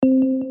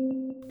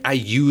I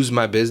use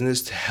my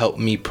business to help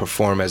me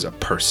perform as a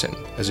person,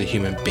 as a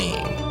human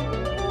being.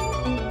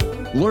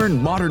 Learn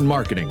modern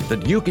marketing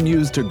that you can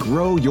use to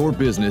grow your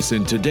business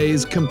in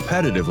today's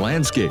competitive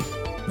landscape.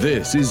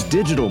 This is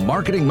Digital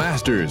Marketing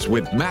Masters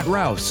with Matt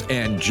Rouse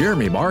and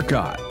Jeremy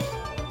Marcotte.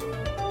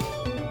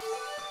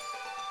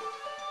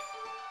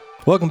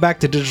 Welcome back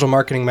to Digital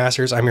Marketing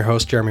Masters. I'm your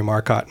host, Jeremy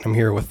Marcotte, and I'm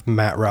here with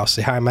Matt Rouse.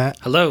 Say hi, Matt.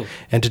 Hello.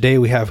 And today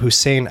we have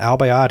Hussein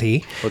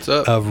Albayati. What's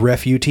up? Of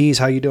Refutees.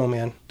 How you doing,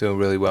 man? Doing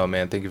really well,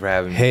 man. Thank you for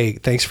having me. Hey,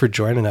 thanks for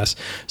joining us.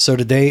 So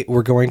today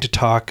we're going to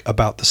talk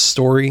about the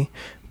story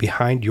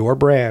behind your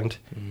brand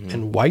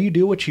and why you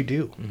do what you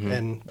do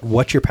and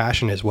what your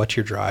passion is, what's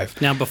your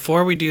drive. Now,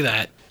 before we do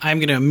that, I'm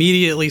going to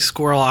immediately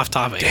squirrel off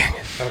topic. Dang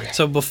it. Okay.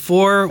 So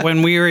before,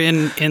 when we were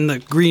in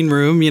the green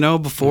room,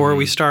 before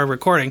we started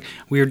recording,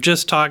 we were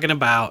just talking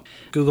about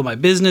Google My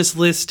Business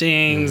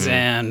listings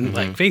and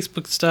like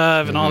Facebook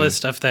stuff and all this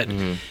stuff that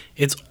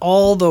it's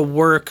all the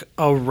work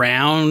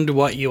around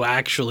what you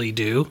actually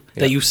do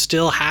that you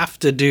still have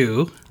to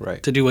do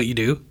to do what you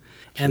do.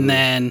 And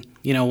then,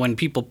 when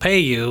people pay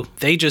you,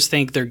 they just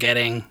think they're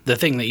getting the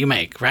thing that you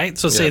make, right?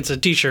 So say it's a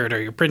t-shirt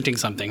or you're printing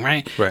something,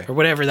 right? Or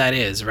whatever that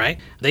is, right?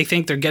 They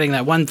think they're getting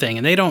that one thing,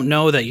 and they don't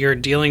know that you're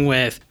dealing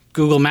with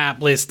Google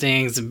Map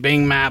listings and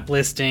Bing Map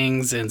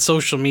listings and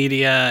social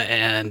media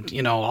and,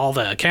 all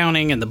the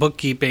accounting and the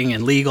bookkeeping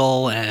and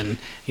legal and,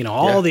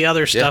 all the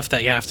other stuff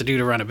that you have to do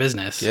to run a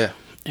business. Yeah.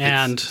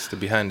 And it's the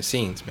behind the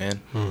scenes,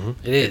 man.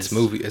 It is. It's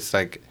movie. It's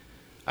like,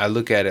 I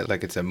look at it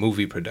like it's a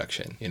movie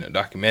production,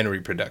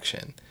 documentary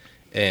production.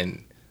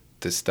 And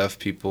the stuff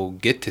people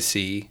get to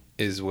see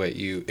is what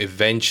you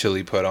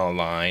eventually put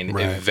online.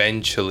 Right.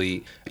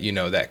 Eventually,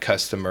 that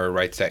customer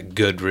writes that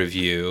good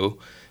review,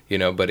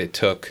 but it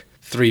took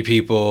 3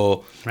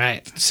 people,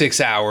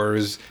 6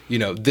 hours,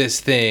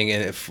 this thing.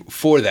 And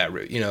for that,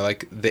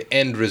 like the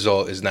end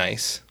result is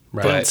nice.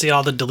 Right. But see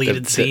all the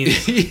deleted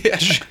scenes.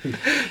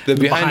 The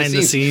behind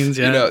the scenes.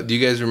 Do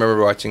you guys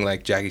remember watching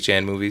like Jackie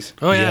Chan movies?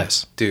 Oh, yeah.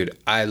 Yes. Dude,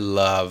 I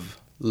love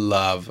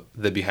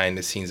the behind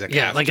the scenes. Like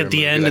like at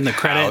the end in the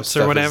credits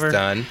or whatever.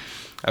 Done.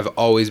 I've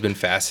always been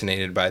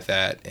fascinated by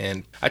that.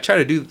 And I try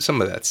to do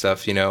some of that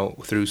stuff,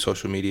 through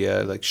social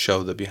media, like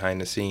show the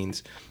behind the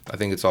scenes. I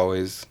think it's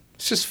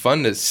just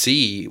fun to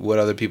see what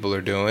other people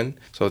are doing.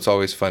 So it's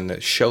always fun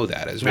to show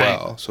that as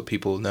well. So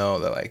people know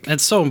that like...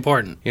 It's so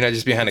important. You're not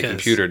just behind a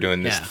computer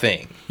doing this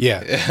thing.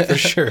 Yeah, for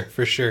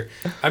sure.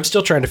 I'm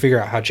still trying to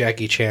figure out how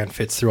Jackie Chan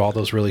fits through all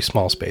those really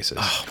small spaces.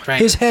 Oh, right.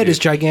 His head is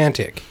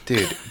gigantic.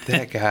 Dude,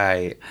 that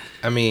guy,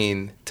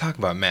 talk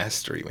about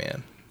mastery,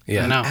 man.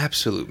 Yeah. I know.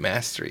 Absolute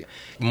mastery.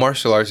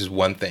 Martial arts is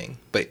one thing,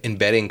 but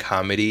embedding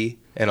comedy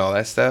and all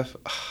that stuff...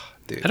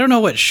 I don't know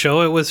what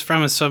show it was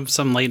from,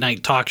 some late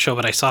night talk show,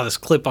 but I saw this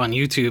clip on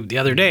YouTube the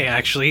other day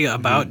actually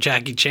about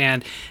Jackie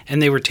Chan,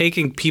 and they were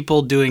taking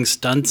people doing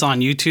stunts on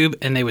YouTube,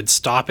 and they would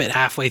stop it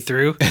halfway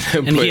through,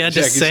 and he had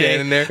to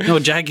say,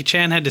 Jackie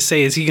Chan had to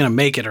say, is he going to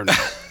make it or not?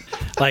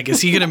 Like,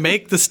 is he going to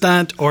make the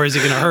stunt or is he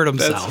going to hurt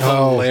himself? That's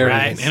hilarious.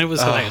 Right? And it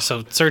was hilarious.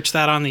 So search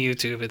that on the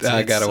YouTube. It's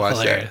gotta watch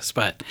hilarious.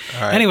 that.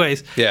 But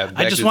anyways,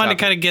 I just wanted to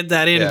kind of get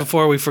that in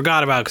before we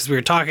forgot about it because we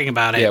were talking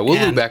about it. Yeah, we'll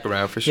loop back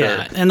around for sure.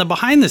 Yeah, and the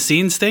behind the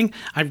scenes thing,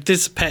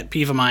 this is a pet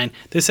peeve of mine.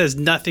 This has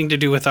nothing to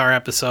do with our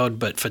episode,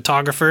 but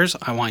photographers,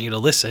 I want you to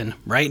listen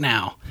right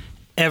now.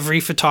 Every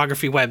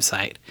photography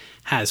website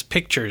has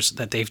pictures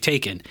that they've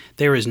taken.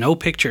 There is no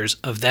pictures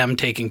of them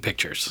taking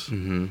pictures.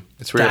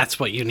 It's real. That's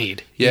what you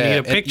need. Yeah, you need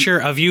a picture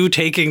of you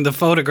taking the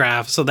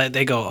photograph so that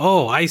they go,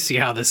 oh, I see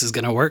how this is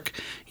going to work.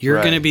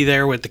 You're going to be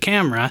there with the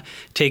camera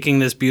taking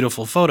this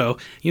beautiful photo.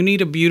 You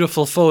need a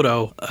beautiful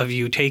photo of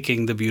you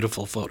taking the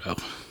beautiful photo.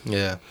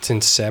 Yeah. It's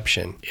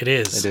Inception. It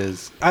is. It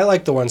is. I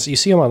like the ones, you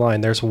see them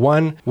online. There's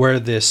one where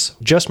this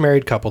just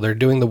married couple, they're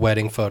doing the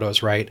wedding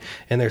photos, right?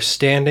 And they're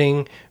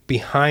standing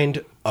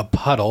behind a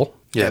puddle.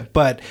 Yeah.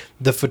 But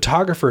the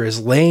photographer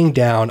is laying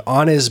down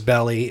on his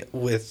belly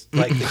with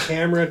like the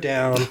camera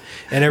down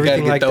and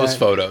everything like that. Those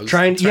photos.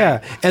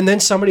 And then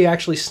somebody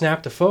actually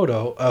snapped a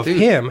photo of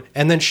him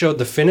and then showed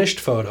the finished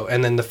photo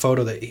and then the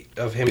photo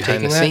of him behind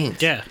taking the that.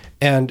 Scenes. Yeah.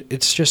 And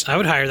it's just... I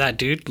would hire that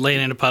dude laying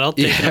in a puddle,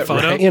 taking a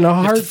photo. Right.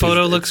 If the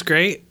photo looks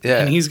great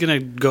and he's going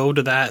to go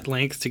to that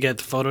length to get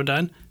the photo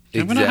done,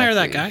 I'm going to hire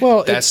that guy.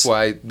 Well, that's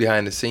why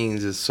behind the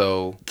scenes is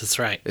so... That's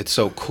right. It's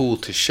so cool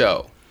to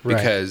show.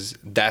 Because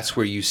that's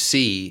where you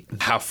see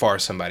how far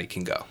somebody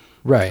can go.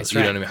 Right. That's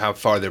You know what I mean? How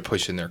far they're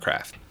pushing their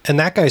craft. And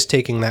that guy's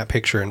taking that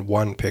picture in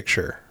one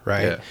picture,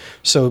 right? Yeah.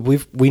 So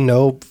we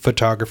know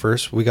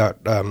photographers. We got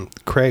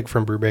Craig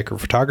from Brubaker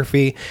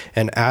Photography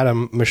and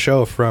Adam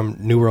Michaud from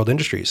New World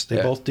Industries.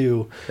 They both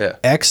do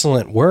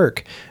excellent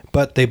work,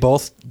 but they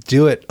both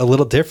do it a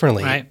little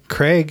differently. Right.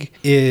 Craig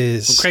took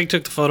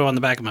the photo on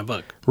the back of my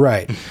book.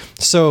 Right.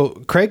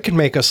 So Craig can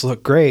make us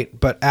look great,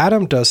 but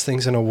Adam does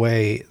things in a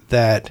way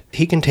that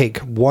he can take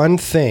one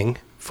thing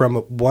from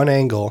one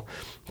angle,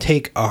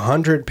 take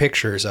 100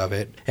 pictures of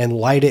it and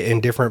light it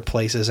in different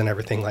places and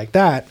everything like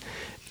that.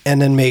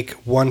 and then make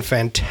one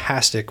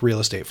fantastic real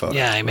estate photo.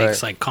 Yeah, he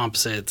makes like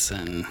composites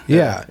and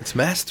it's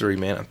mastery,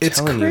 man. I'm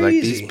telling you, like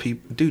these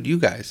people, dude, you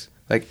guys,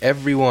 like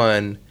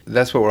everyone,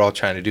 that's what we're all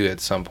trying to do at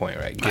some point,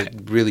 right?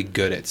 Get really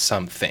good at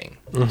something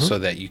so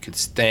that you could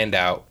stand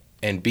out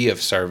and be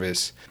of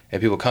service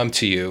and people come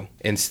to you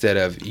instead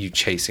of you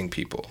chasing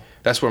people.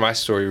 That's where my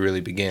story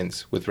really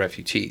begins with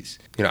Refugees.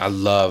 You know, I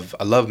love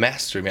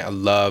mastery, man.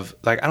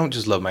 I don't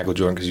just love Michael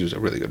Jordan because he was a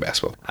really good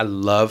basketball. I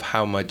love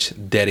how much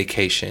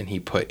dedication he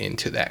put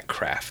into that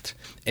craft.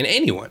 And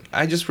anyone,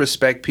 I just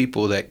respect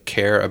people that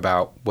care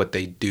about what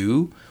they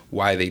do,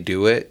 why they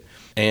do it.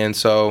 And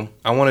so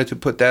I wanted to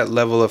put that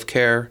level of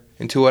care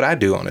into what I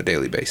do on a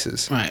daily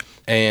basis. Right.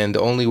 And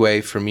the only way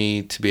for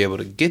me to be able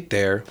to get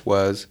there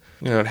was,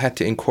 it had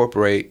to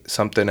incorporate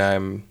something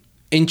I'm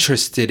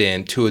interested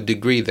in to a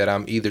degree that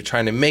I'm either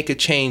trying to make a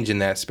change in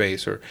that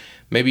space or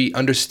maybe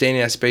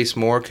understanding that space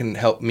more can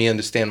help me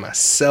understand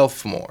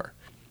myself more.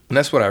 And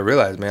that's what I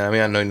realized, man.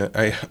 I mean,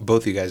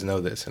 both of you guys know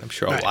this, and I'm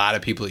sure a lot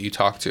of people that you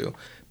talk to.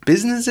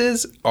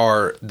 Businesses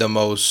are the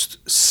most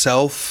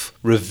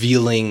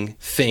self-revealing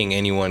thing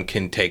anyone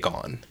can take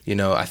on.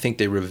 I think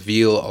they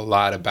reveal a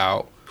lot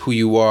about who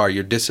you are,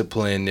 your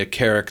discipline, your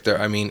character.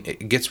 I mean,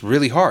 it gets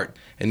really hard.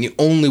 And the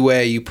only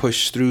way you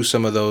push through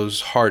some of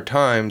those hard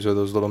times or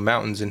those little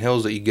mountains and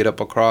hills that you get up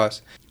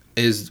across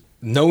is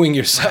knowing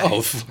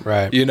yourself.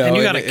 Right. And you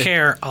got to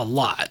care a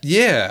lot.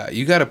 Yeah.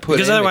 You got to put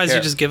because otherwise you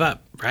just give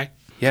up, right?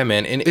 Yeah,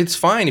 man. And it's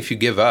fine if you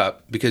give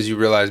up because you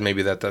realize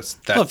maybe that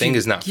thing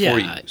is not for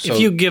you. So, if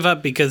you give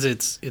up because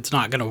it's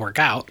not going to work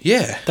out.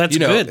 Yeah. That's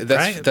good,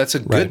 right? That's a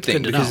good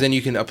thing because then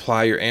you can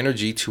apply your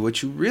energy to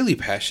what you're really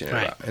passionate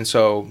about. And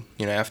so,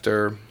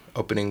 after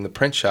opening the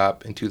print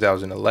shop in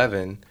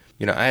 2011,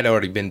 I had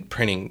already been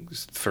printing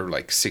for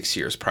like 6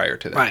 years prior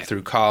to that,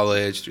 through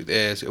college, through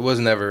this. It was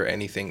never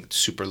anything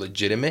super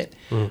legitimate,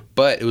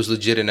 but it was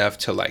legit enough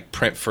to like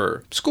print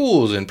for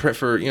schools and print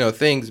for,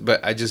 things.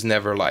 But I just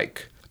never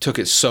like took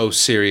it so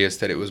serious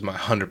that it was my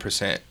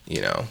 100%,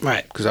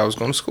 Right. Because I was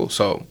going to school.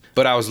 So,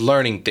 but I was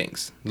learning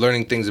things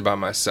about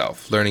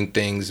myself, learning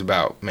things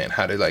about, man,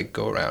 how to like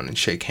go around and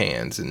shake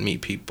hands and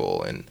meet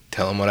people and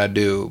tell them what I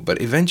do.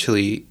 But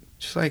eventually,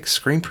 just like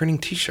screen printing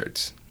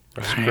T-shirts.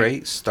 It was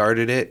great.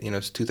 Started it.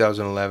 It's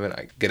 2011.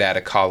 I get out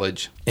of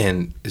college,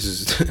 and this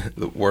is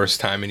the worst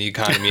time in the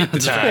economy at the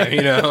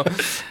time,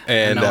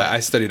 And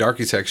I studied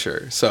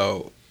architecture.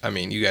 So, I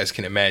mean, you guys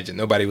can imagine.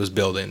 Nobody was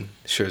building.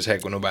 Sure as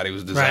heck when nobody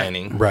was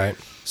designing. Right.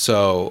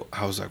 So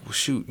I was like, well,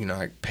 shoot.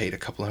 I paid a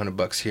couple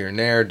 $100 here and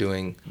there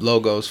doing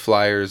logos,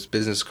 flyers,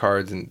 business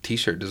cards, and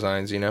T-shirt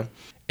designs, And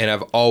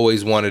I've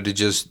always wanted to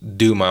just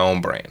do my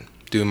own brand,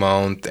 do my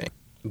own thing.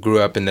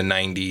 Grew up in the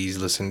 90s,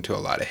 listened to a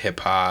lot of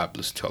hip-hop,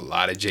 listened to a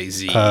lot of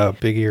Jay-Z.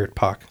 Biggie or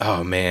Pac.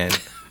 Oh, man.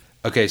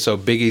 Okay, so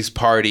Biggie's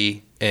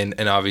Party and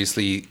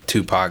obviously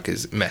Tupac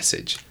is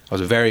Message. I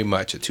was very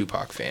much a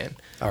Tupac fan.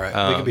 All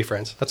right, we could be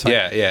friends. That's fine.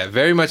 Yeah,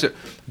 very much.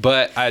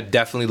 But I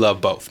definitely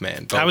love both,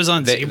 man. Both. I was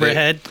on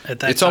Zebrahead at that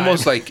time. It's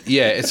almost like,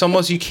 it's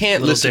almost you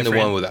can't listen to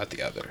one without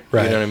the other.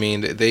 Right. You know what I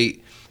mean? They,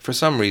 for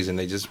some reason,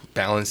 they just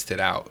balanced it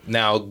out.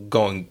 Now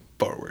going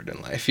forward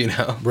in life,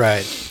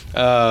 Right.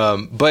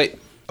 But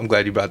I'm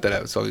glad you brought that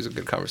up. It's always a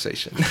good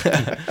conversation.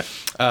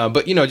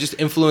 But, just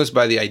influenced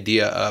by the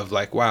idea of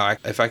like, wow,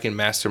 if I can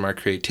master my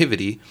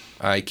creativity,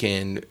 I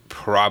can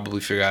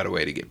probably figure out a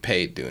way to get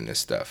paid doing this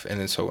stuff. And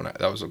then so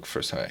that was the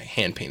first time I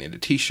hand painted a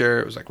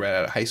T-shirt. It was like right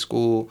out of high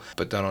school,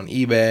 but done on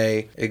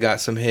eBay. It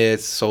got some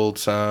hits, sold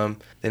some.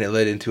 Then it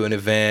led into an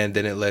event.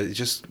 Then it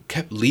just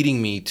kept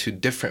leading me to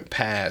different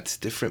paths,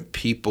 different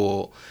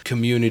people,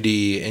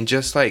 community. And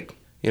just like,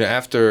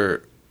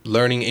 after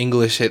learning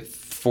English at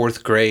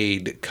 4th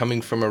grade,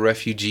 coming from a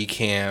refugee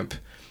camp,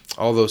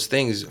 all those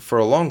things, for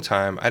a long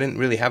time, I didn't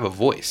really have a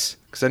voice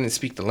because I didn't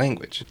speak the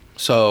language.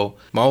 So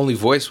my only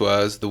voice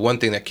was, the one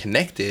thing that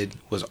connected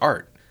was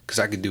art, because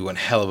I could do one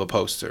hell of a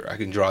poster. I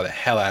can draw the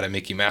hell out of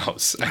Mickey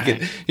Mouse. I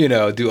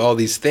could, do all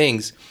these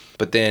things.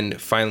 But then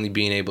finally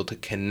being able to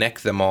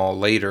connect them all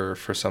later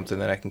for something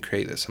that I can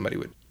create that somebody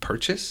would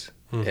purchase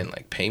and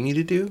like pay me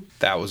to do,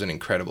 that was an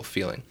incredible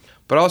feeling.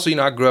 But also,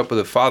 I grew up with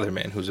a father,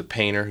 man, who was a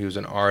painter. He was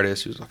an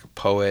artist. He was like a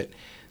poet.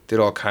 Did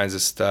all kinds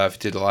of stuff.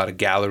 Did a lot of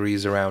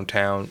galleries around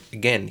town.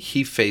 Again,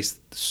 he faced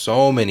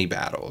so many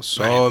battles,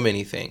 so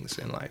many things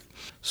in life.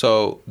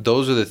 So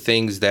those are the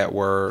things that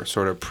were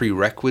sort of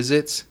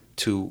prerequisites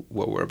to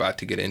what we're about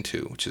to get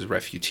into, which is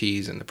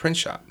Refugees and the print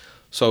shop.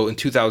 So in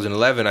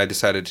 2011, I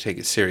decided to take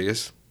it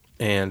serious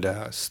and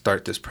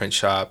start this print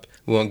shop.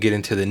 We won't get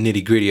into the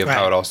nitty-gritty of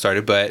how it all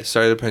started, but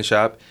started the print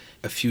shop.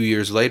 A few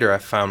years later, I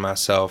found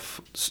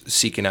myself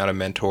seeking out a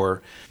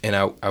mentor, and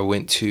I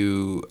went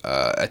to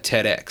a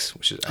TEDx,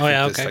 which is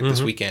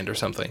this weekend or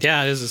something.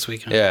 Yeah, it is this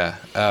weekend. Yeah,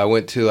 I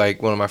went to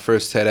like one of my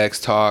first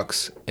TEDx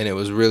talks, and it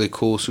was really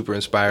cool, super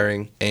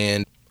inspiring.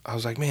 And I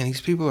was like, man,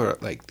 these people are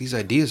like, these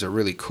ideas are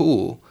really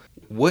cool.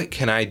 What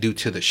can I do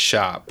to the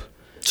shop?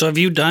 So have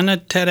you done a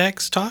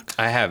TEDx talk?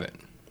 I haven't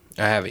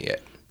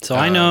yet. So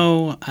I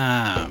know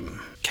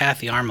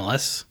Kathy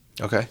Armulus,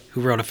 okay,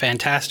 who wrote a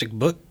fantastic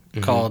book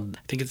called,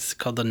 I think it's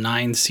called The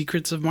 9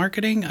 Secrets of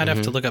Marketing. I'd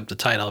have to look up the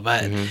title,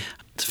 but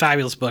it's a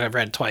fabulous book. I've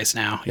read twice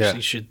now. Yeah.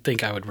 You should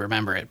think I would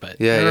remember it, but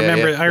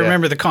I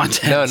remember the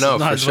content. No,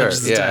 for sure.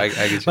 I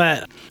get you.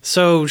 But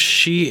so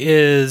she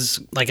is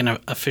like an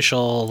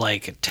official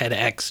like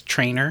TEDx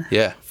trainer.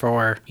 Yeah.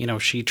 For,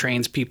 she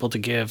trains people to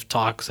give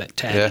talks at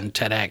TED and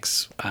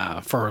TEDx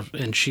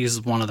and she's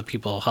one of the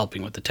people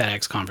helping with the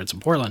TEDx conference in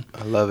Portland.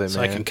 I love it,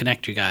 so man. I can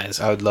connect you guys.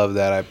 I would love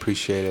that. I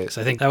appreciate it.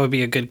 So I think that would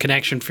be a good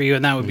connection for you,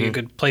 and that would be a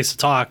good place to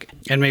talk.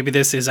 And maybe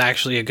this is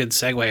actually a good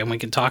segue, and we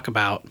can talk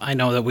about. I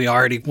know that we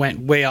already went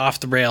way off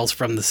the rails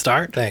from the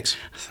start. Thanks.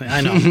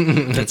 I know.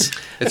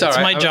 It's all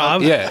right. my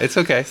job. It's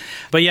okay.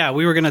 But yeah,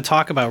 we were going to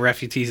talk about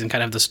Refutees and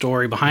kind of the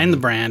story behind the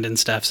brand and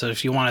stuff. So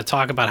if you want to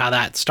talk about how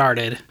that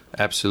started.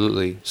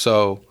 Absolutely.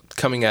 So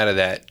coming out of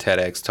that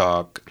TEDx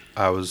talk,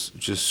 I was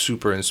just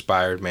super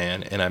inspired,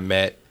 man. And I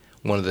met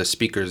one of the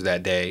speakers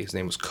that day. His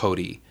name was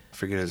Cody. I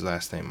forget his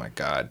last name, my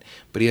God.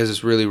 But he has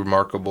this really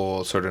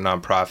remarkable sort of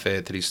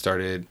nonprofit that he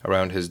started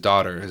around his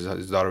daughter.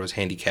 His daughter was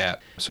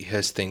handicapped. So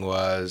his thing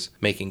was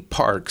making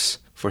parks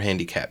for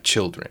handicapped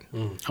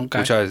children,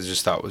 which I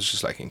just thought was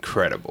just like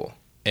incredible.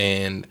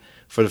 And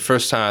for the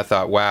first time, I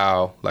thought,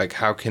 wow, like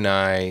how can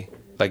I,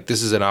 like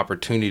this is an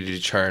opportunity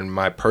to turn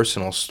my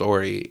personal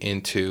story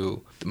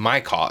into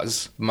my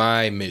cause,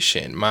 my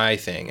mission, my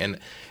thing. And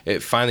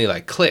it finally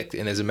like clicked.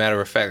 And as a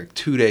matter of fact, like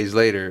 2 days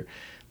later,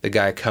 the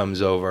guy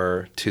comes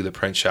over to the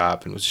print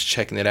shop and was just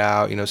checking it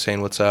out,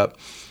 saying what's up.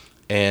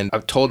 And I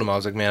told him, I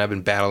was like, man, I've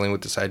been battling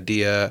with this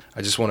idea.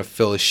 I just want to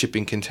fill a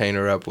shipping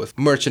container up with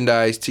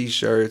merchandise,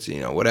 T-shirts,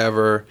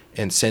 whatever,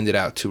 and send it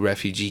out to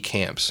refugee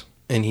camps.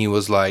 And he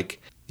was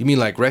like, you mean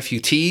like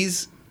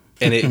refutees?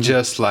 And it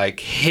just like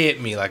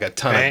hit me like a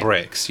ton of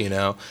bricks,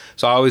 So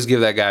I always give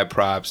that guy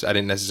props. I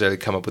didn't necessarily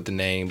come up with the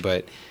name,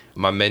 but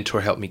my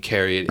mentor helped me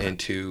carry it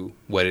into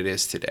what it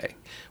is today.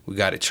 We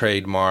got it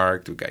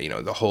trademarked. We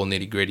got, the whole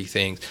nitty gritty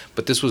things.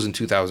 But this was in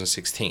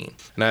 2016.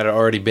 And I had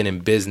already been in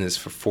business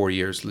for 4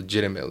 years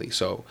legitimately.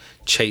 So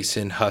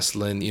chasing,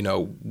 hustling,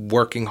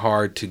 working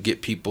hard to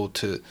get people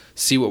to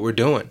see what we're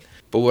doing.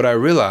 But what I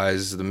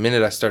realized the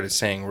minute I started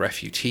saying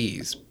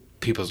refutees,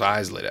 people's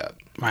eyes lit up.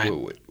 Right.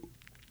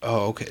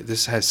 Oh, okay.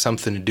 This has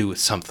something to do with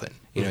something.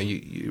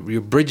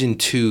 You're bridging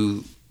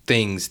two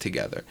things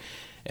together.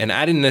 And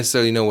I didn't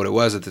necessarily know what it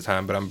was at the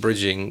time, but I'm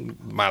bridging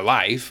my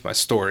life, my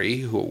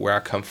story, where I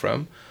come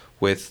from,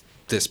 with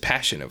this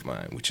passion of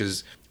mine, which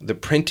is the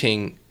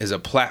printing is a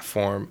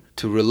platform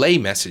to relay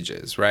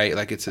messages, right?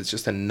 Like it's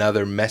just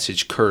another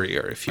message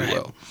courier, if you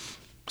will.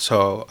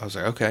 So I was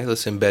like, okay,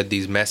 let's embed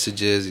these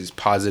messages, these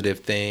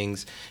positive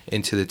things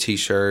into the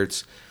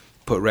T-shirts,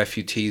 put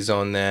refutees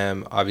on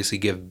them, obviously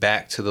give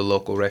back to the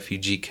local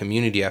refugee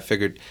community. I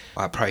figured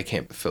I probably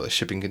can't fill a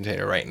shipping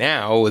container right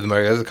now with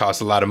money. It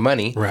costs a lot of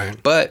money. Right.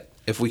 But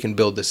if we can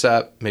build this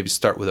up, maybe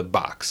start with a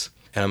box.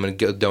 And I'm going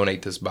to go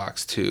donate this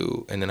box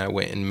to, and then I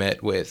went and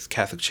met with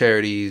Catholic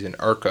Charities and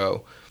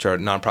IRCO, which are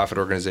nonprofit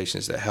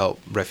organizations that help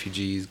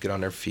refugees get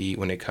on their feet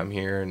when they come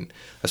here. And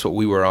that's what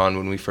we were on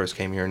when we first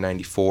came here in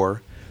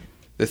 94.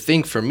 The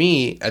thing for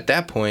me at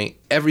that point,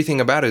 everything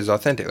about it is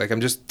authentic. Like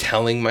I'm just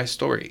telling my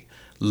story.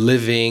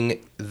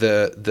 Living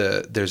there's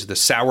the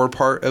sour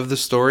part of the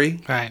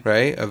story,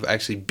 right? Of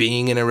actually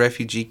being in a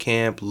refugee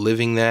camp,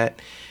 living that.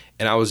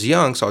 And I was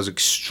young, so I was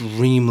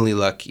extremely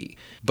lucky.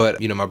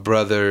 But, my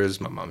brothers,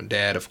 my mom and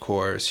dad, of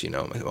course,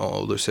 my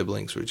older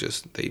siblings were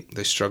just,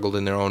 they struggled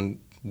in their own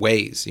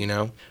ways,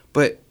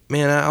 But,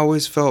 man, I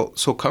always felt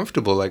so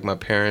comfortable. Like my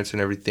parents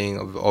and everything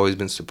have always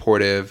been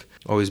supportive,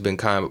 always been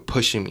kind of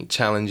pushing me,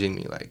 challenging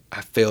me. Like I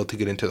failed to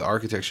get into the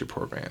architecture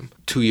program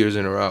 2 years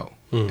in a row.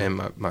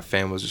 And my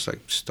family was just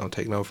like, just don't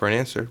take no for an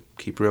answer.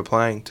 Keep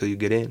reapplying until you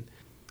get in.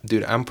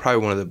 Dude, I'm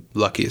probably one of the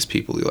luckiest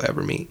people you'll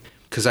ever meet.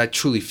 Because I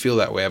truly feel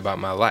that way about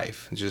my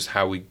life. Just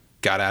how we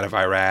got out of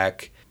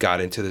Iraq,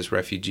 got into this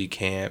refugee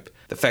camp.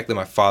 The fact that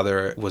my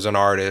father was an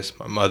artist,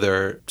 my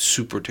mother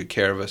super took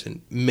care of us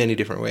in many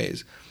different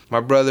ways. My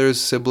brothers,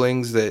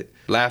 siblings that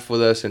laughed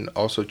with us and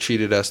also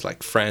treated us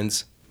like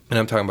friends. And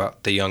I'm talking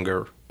about the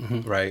younger,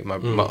 right? My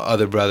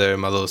other brother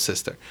and my little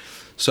sister.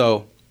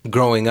 So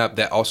growing up,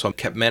 that also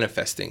kept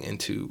manifesting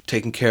into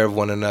taking care of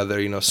one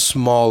another,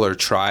 smaller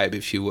tribe,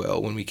 if you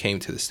will, when we came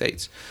to the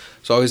States.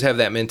 So I always have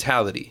that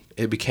mentality.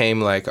 It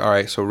became like, all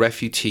right, so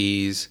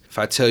refutees, if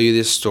I tell you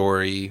this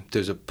story,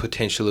 there's a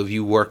potential of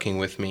you working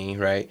with me,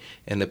 right?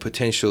 And the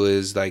potential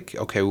is like,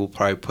 okay, we'll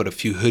probably put a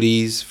few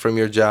hoodies from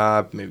your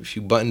job, maybe a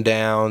few button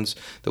downs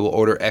that we'll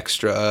order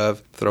extra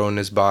of, throw in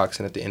this box,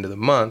 and at the end of the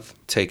month,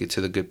 take it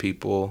to the good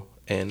people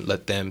and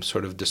let them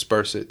sort of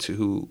disperse it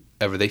to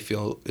whoever they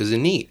feel is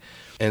in need.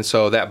 And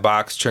so that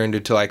box turned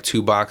into like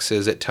 2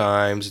 boxes at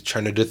times. It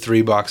turned into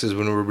 3 boxes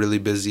when we were really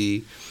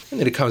busy. And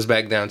then it comes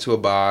back down to a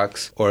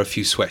box or a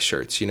few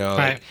sweatshirts,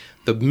 Right. Like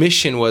the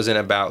mission wasn't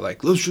about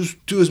like, let's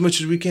just do as much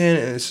as we can.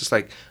 And it's just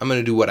like, I'm going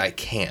to do what I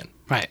can.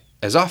 Right.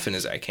 as often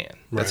as I can.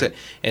 That's it.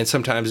 And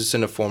sometimes it's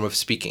in the form of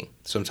speaking.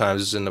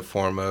 Sometimes it's in the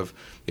form of,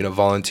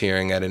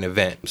 volunteering at an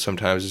event.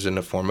 Sometimes it's in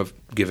the form of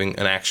giving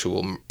an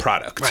actual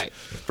product. Right.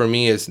 For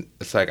me, it's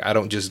like I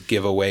don't just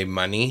give away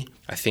money.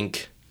 I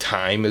think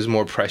time is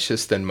more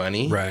precious than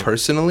money,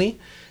 personally.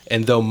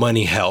 And though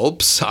money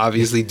helps,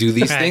 obviously, do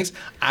these things,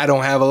 I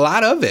don't have a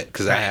lot of it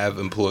because I have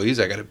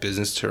employees. I got a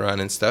business to run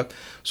and stuff.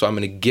 So I'm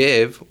going to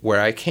give where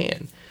I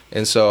can.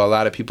 And so a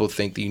lot of people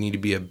think that you need to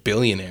be a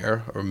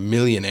billionaire or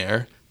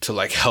millionaire to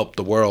like help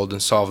the world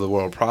and solve the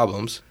world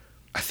problems.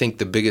 I think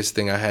the biggest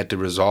thing I had to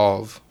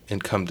resolve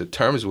and come to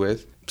terms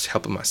with was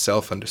helping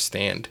myself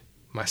understand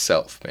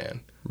myself, man.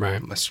 Right.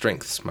 My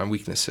strengths, my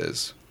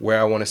weaknesses, where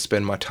I want to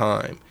spend my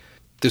time.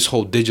 This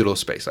whole digital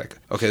space, like,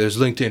 okay, there's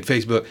LinkedIn,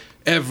 Facebook,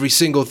 every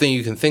single thing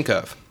you can think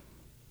of.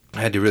 I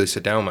had to really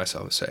sit down with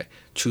myself and say,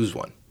 choose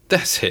one.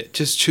 That's it.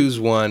 Just choose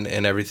one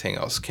and everything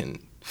else can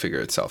figure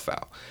itself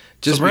out.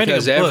 Just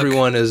because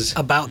everyone is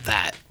about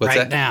that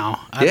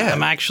now. Yeah.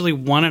 I'm actually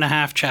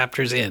 1.5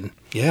 chapters in.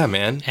 Yeah,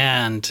 man.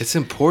 And it's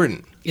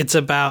important. It's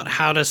about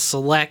how to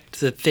select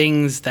the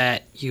things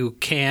that you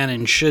can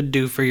and should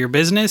do for your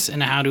business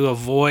and how to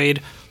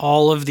avoid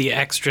all of the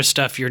extra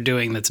stuff you're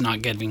doing that's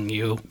not giving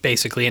you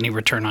basically any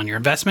return on your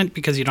investment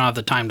because you don't have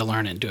the time to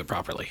learn it and do it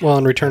properly. Well,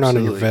 and return on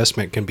an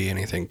investment can be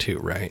anything too,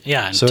 right?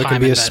 Yeah. So it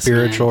can be a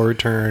spiritual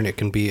return. It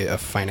can be a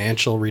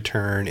financial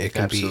return. It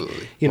can be,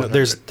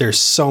 there's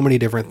so many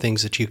different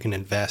things that you can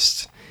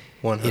invest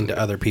 100. Into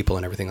other people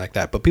and everything like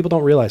that. But people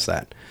don't realize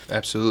that.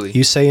 Absolutely.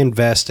 You say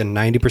invest and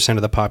 90%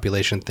 of the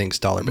population thinks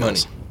dollar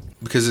bills. Money.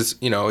 Because it's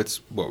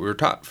what we were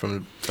taught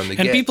from the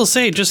get. And people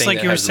say, just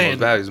like you were saying, the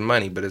most value is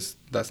money, but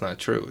that's not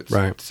true.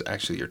 It's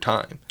actually your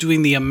time.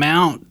 Doing the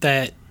amount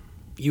that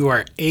you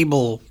are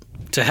able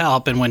to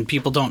help, and when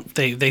people don't,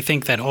 they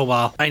think that, oh,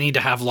 well, I need to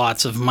have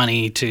lots of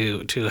money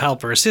to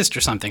help or assist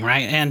or something,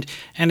 right? And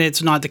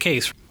it's not the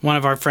case. One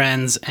of our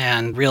friends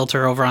and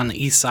realtor over on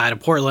the east side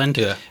of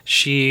Portland,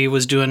 she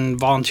was doing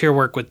volunteer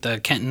work with the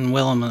Kenton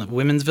Willem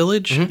Women's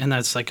Village, and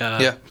that's like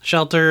a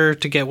shelter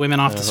to get women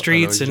off the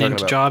streets and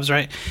into jobs,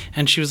 right?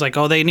 And she was like,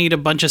 oh, they need a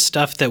bunch of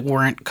stuff that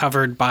weren't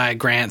covered by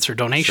grants or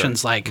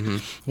donations. Like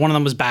one of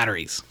them was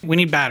batteries. We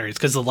need batteries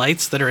because the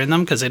lights that are in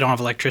them, because they don't have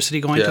electricity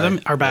going to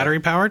them, are battery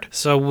powered.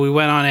 So we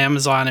went on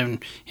Amazon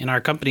and in our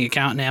company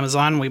account in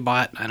Amazon, we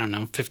bought, I don't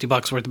know,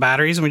 $50 worth of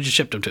batteries and we just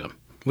shipped them to them.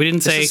 We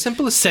didn't say,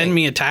 send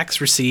me a tax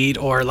receipt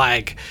or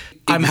like,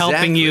 I'm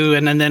helping you.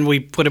 And then we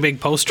put a big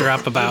poster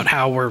up about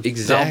how we're, we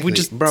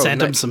just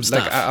sent them some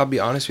stuff. Like, I'll be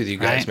honest with you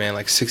guys, man,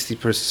 like 60%,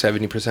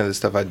 70% of the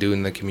stuff I do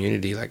in the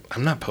community, like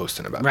I'm not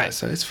posting about that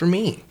stuff. It's for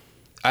me.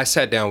 I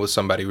sat down with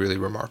somebody really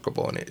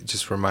remarkable and it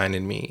just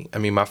reminded me. I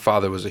mean, my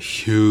father was a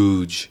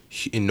huge,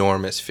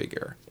 enormous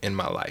figure in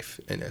my life.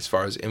 And as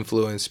far as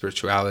influence,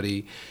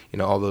 spirituality,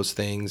 all those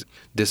things,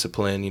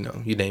 discipline,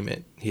 you name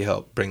it, he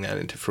helped bring that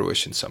into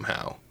fruition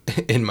somehow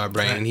in my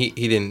brain. And he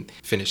didn't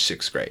finish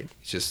 6th grade.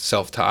 He's just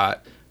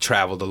self-taught,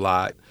 traveled a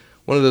lot.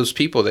 One of those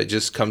people that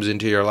just comes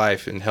into your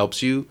life and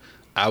helps you.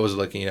 I was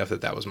lucky enough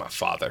that was my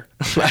father,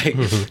 like,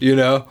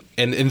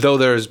 and though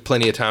there's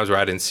plenty of times where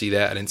I didn't see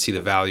that, I didn't see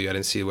the value, I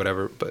didn't see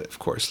whatever, but of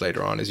course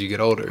later on as you get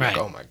older, you're like,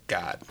 oh my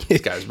God,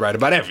 this guy's right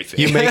about everything.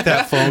 You make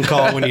that phone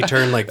call when you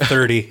turn like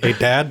 30. Hey,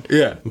 Dad?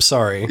 Yeah. I'm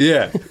sorry.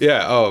 Yeah.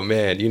 Oh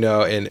man,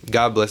 and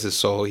God bless his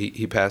soul.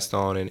 He passed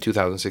on in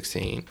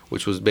 2016,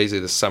 which was basically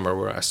the summer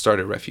where I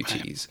started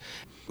Refugees.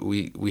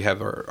 We have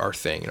our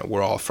thing,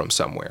 we're all from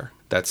somewhere.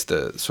 That's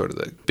the sort of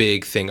the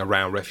big thing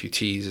around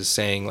Refugees is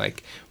saying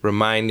like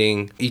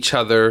reminding each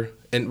other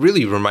and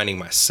really reminding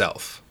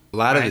myself. A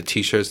lot of the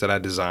t-shirts that I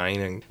design,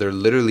 and they're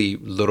literally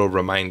little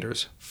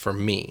reminders for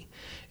me.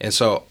 And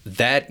so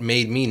that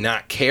made me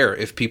not care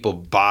if people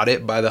bought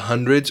it by the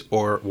hundreds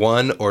or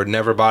won or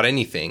never bought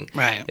anything.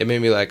 Right. It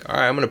made me like, all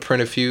right, I'm going to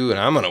print a few and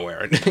I'm going to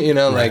wear it.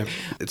 Like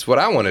it's what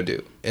I want to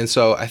do. And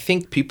so I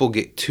think people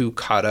get too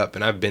caught up,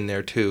 and I've been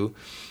there too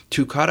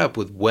caught up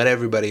with what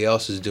everybody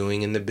else is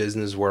doing in the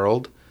business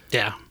world.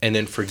 Yeah. And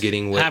then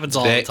forgetting what happens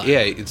all the time. Yeah,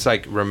 it's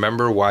like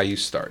remember why you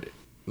started.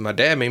 My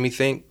dad made me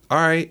think, all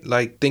right,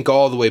 like think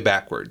all the way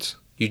backwards.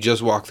 You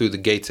just walked through the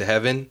gates of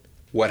heaven.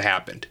 What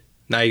happened?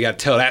 Now you got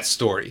to tell that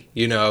story,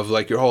 of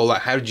like your whole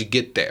life. How did you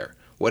get there?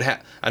 What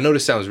happened? I know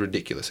this sounds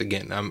ridiculous.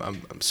 Again, I'm a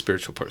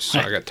spiritual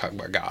person, so I got to talk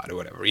about God or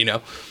whatever,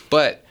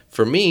 But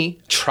for me,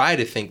 try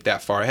to think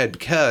that far ahead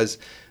because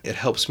it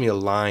helps me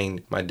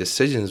align my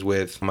decisions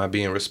with, am I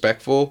being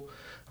respectful?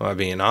 Am I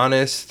being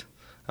honest?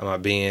 Am I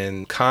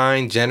being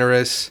kind,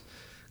 generous?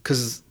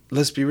 Because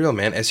let's be real,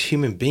 man, as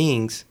human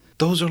beings,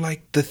 those are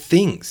like the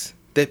things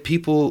that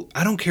people,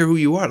 I don't care who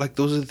you are, like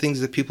those are the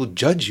things that people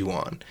judge you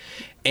on.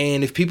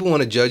 And if people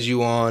want to judge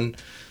you on,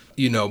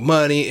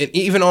 money and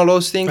even all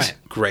those things,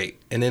 great.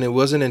 And then it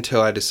wasn't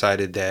until I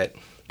decided that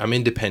I'm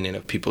independent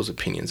of people's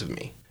opinions of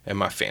me and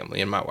my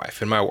family and my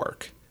wife and my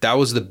work. that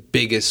was the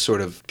biggest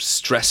sort of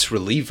stress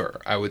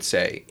reliever, I would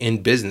say,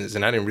 in business.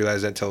 And I didn't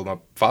realize that until my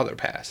father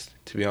passed,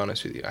 to be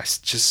honest with you. I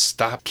just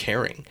stopped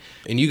caring.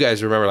 And you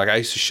guys remember, like, I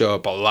used to show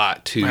up a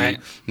lot to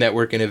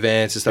networking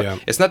events and stuff. Yeah.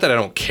 It's not that I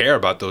don't care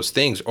about those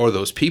things or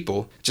those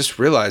people. Just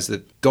realize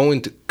that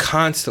going to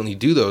constantly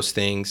do those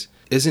things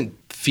isn't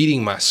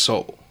feeding my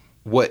soul.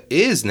 What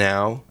is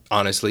now,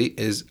 honestly,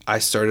 is I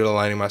started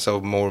aligning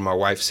myself more with my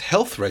wife's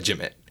health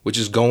regimen, which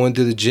is going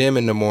to the gym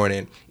in the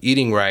morning,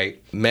 eating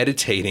right,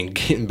 meditating,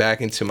 getting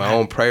back into my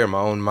own prayer, my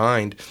own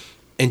mind,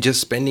 and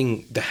just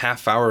spending the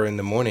half hour in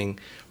the morning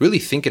really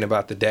thinking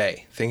about the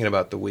day, thinking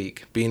about the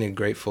week, being in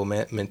grateful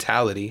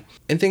mentality,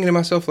 and thinking to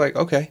myself like,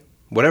 okay,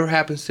 whatever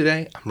happens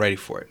today, I'm ready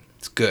for it.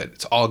 It's good.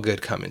 It's all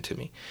good coming to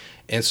me.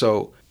 And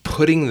so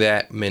putting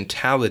that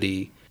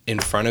mentality in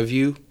front of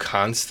you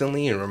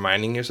constantly and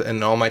reminding yourself,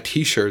 and all my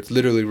t-shirts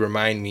literally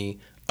remind me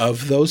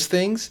of those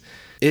things,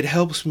 it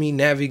helps me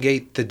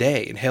navigate the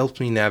day. It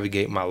helps me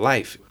navigate my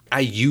life.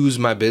 I use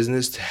my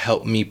business to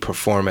help me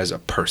perform as a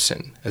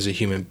person, as a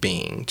human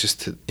being,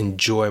 just to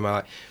enjoy my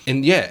life.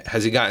 And yeah,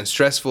 has it gotten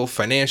stressful,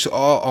 financial?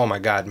 Oh my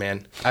God,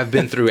 man. I've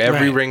been through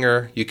every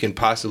ringer you can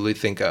possibly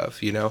think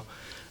of, you know?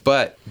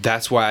 But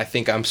that's why I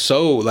think I'm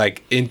so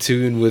like in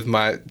tune with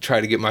try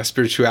to get my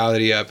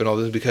spirituality up and all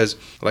this, because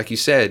like you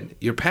said,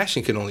 your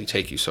passion can only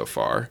take you so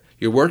far.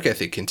 Your work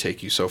ethic can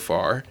take you so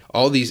far,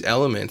 all these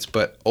elements,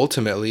 but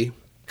ultimately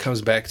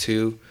comes back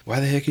to, why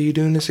the heck are you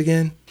doing this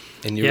again?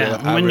 And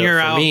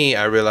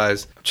I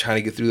realized I'm trying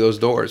to get through those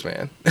doors,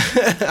 man.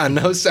 I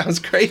know it sounds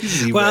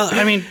crazy. Well,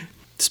 I mean,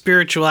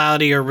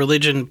 spirituality or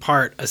religion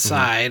part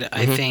aside,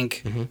 I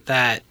think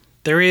that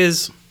there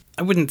is,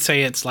 I wouldn't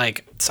say it's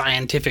like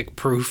scientific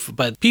proof,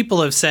 but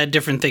people have said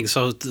different things.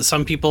 So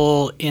some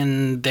people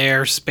in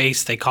their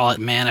space, they call it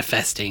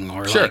manifesting,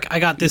 or like, I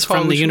got this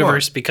from the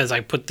universe because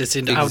I put this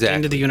out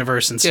into the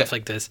universe and stuff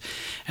like this.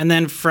 And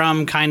then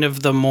from kind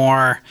of the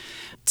more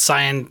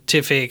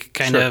scientific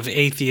kind of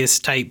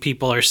atheist type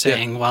people are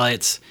saying, well,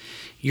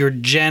 you're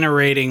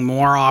generating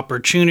more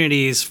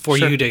opportunities for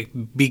you to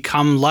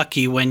become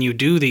lucky when you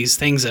do these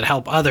things that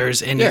help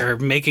others, and you're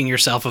making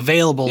yourself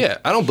available. Yeah,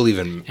 I don't believe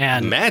in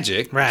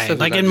magic. Right.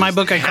 Like in my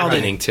book, I called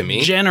it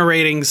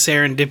generating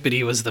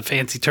serendipity was the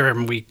fancy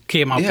term we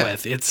came up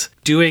with. It's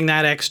doing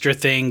that extra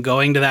thing,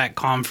 going to that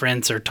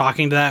conference or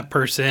talking to that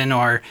person,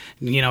 or,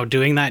 you know,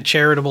 doing that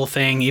charitable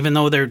thing, even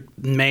though there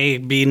may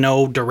be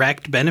no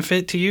direct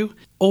benefit to you.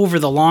 Over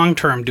the long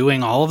term,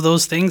 doing all of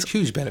those things,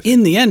 huge benefit.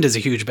 In the end, is a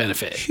huge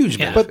benefit. Huge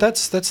benefit. But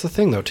that's the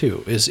thing, though,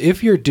 too, is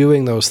if you're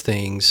doing those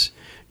things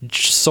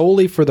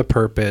solely for the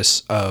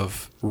purpose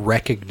of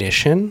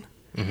recognition,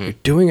 you're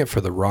doing it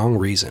for the wrong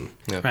reason.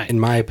 Right. In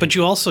my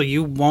opinion. But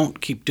you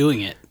won't keep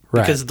doing it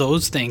because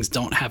those things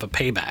don't have a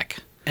payback.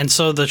 And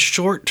so the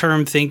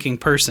short-term thinking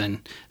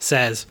person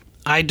says,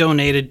 I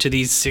donated to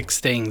these 6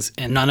 things,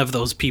 and none of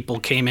those people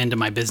came into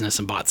my business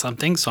and bought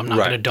something, so I'm not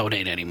going to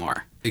donate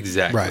anymore.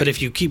 Exactly. Right. But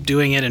if you keep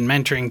doing it and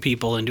mentoring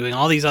people and doing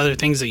all these other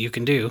things that you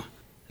can do,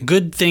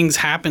 good things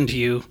happen to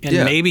you, and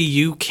maybe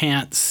you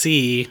can't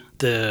see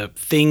the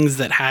things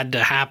that had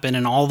to happen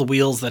and all the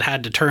wheels that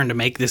had to turn to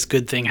make this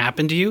good thing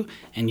happen to you,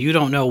 and you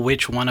don't know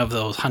which one of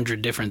those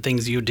 100 different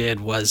things you did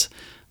was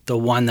the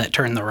one that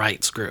turned the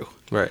right screw.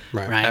 Right.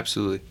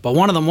 Absolutely. But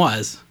one of them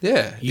was.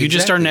 Yeah. You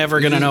just are never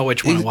going to know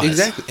which one it was.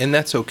 Exactly. And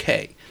that's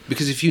okay.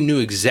 Because if you knew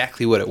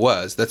exactly what it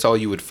was, that's all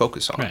you would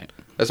focus on. Right.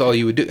 That's all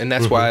you would do. And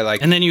that's why,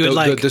 like, and then you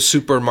would the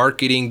super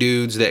marketing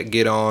dudes that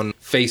get on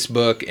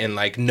Facebook and,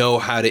 like, know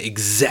how to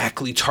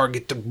exactly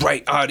target the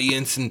right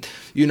audience and,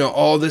 you know,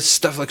 all this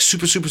stuff, like,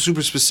 super, super,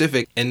 super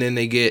specific. And then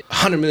they get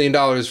 $100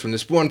 million from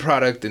this one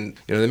product and,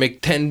 you know, they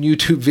make 10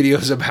 YouTube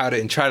videos about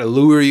it and try to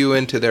lure you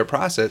into their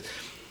process.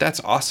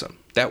 That's awesome.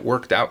 That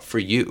worked out for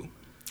you.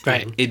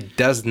 Right. It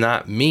does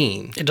not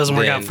mean it doesn't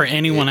work out for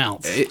anyone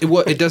else.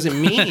 It doesn't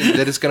mean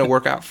that it's going to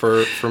work out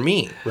for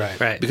me.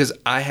 Right. Because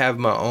I have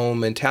my own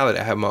mentality.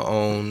 I have my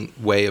own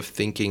way of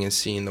thinking and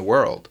seeing the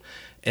world.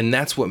 And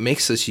that's what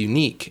makes us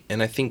unique.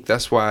 And I think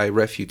that's why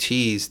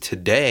refugees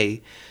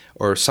today,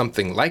 or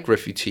something like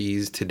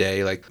refugees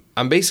today, like,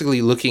 I'm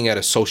basically looking at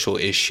a social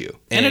issue.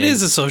 And it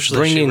is a social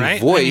issue,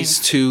 right? Bringing voice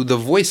to the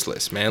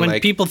voiceless, man. When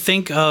people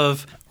think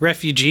of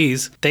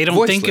refugees, they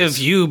don't think of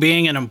you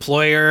being an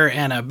employer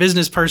and a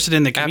business person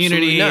in the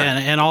community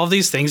and all of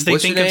these things. They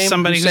think of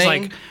somebody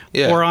Hussein? Who's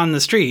like poor on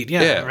the street.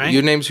 Yeah, right?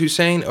 Your name's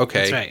Hussein? Okay.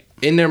 That's right.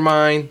 In their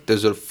mind,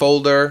 there's a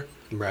folder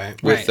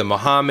with the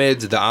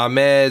Muhammads, the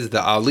Ahmeds,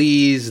 the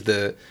Alis,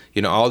 the,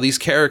 you know, all these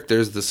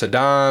characters, the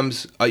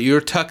Saddams.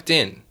 You're tucked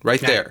in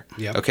right there.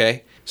 Yep.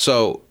 Okay?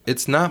 So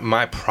it's not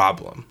my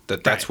problem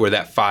that's where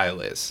that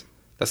file is.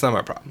 That's not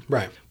my problem.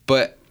 Right.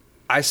 But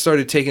I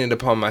started taking it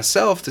upon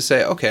myself to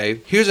say,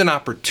 okay, here's an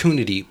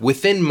opportunity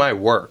within my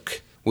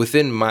work,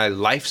 within my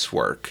life's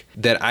work,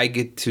 that I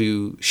get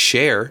to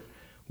share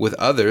with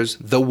others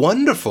the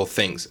wonderful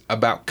things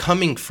about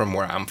coming from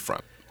where I'm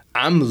from.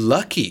 I'm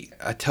lucky.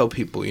 I tell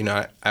people, you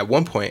know, at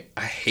one point,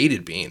 I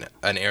hated being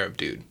an Arab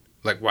dude.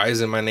 Like, why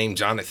isn't my name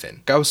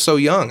Jonathan? I was so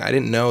young. I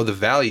didn't know the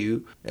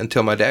value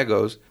until my dad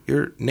goes,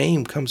 your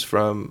name comes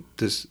from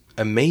this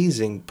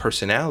amazing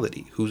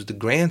personality who's the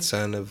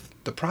grandson of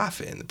the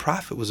prophet. And the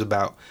prophet was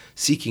about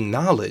seeking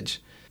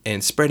knowledge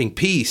and spreading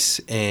peace.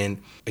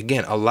 And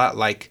again, a lot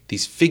like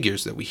these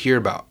figures that we hear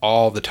about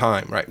all the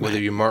time, right? Whether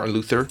you're Martin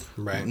Luther,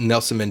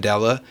 Nelson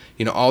Mandela,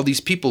 all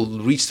these people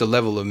reached a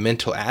level of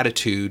mental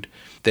attitude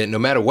that no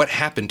matter what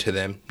happened to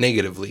them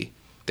negatively,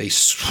 they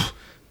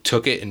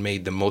took it and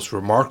made the most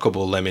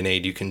remarkable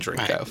lemonade you can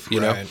drink of, you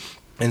know?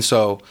 And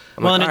so,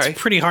 and it's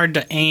pretty hard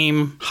to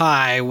aim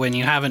high when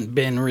you haven't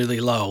been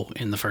really low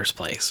in the first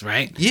place,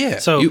 right? Yeah.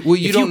 So if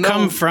you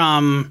come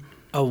from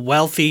a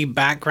wealthy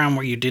background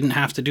where you didn't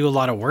have to do a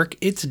lot of work,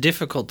 it's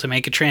difficult to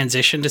make a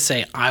transition to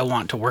say, I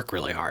want to work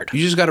really hard. You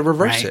just got to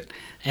reverse it.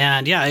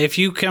 And yeah, if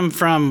you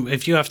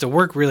have to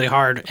work really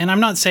hard, and I'm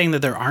not saying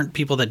that there aren't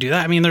people that do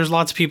that. I mean, there's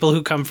lots of people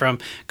who come from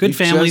good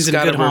families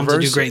and good homes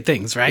and do great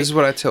things, right? This is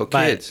what I tell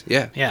kids.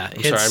 Yeah. I'm sorry,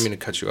 I didn't mean to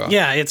cut you off.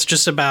 Yeah, it's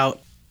just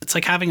about, it's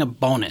like having a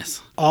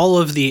bonus. All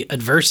of the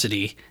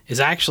adversity is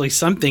actually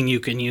something you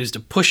can use to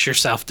push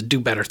yourself to do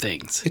better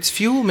things. It's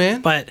fuel,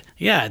 man. But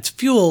yeah, it's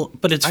fuel,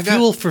 but it's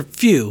fuel for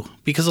few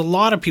because a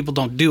lot of people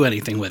don't do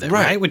anything with it,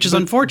 right? Which is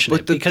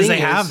unfortunate because they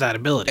have that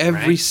ability.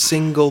 Every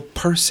single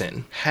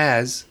person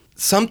has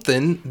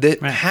something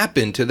that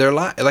happened to their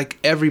life. Like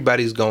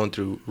everybody's going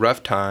through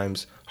rough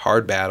times,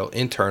 hard battle,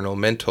 internal,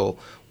 mental,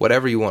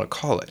 whatever you want to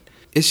call it.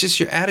 It's just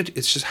your attitude.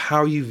 It's just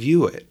how you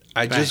view it.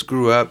 I just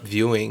grew up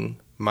viewing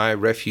my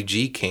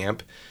refugee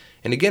camp.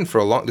 And again,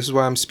 this is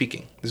why I'm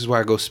speaking. This is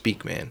why I go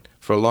speak, man.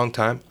 For a long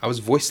time, I was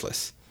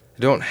voiceless.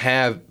 I don't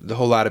have the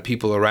whole lot of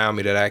people around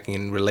me that I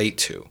can relate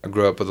to. I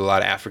grew up with a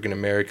lot of African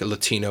American,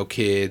 Latino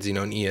kids, in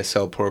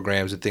ESL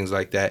programs and things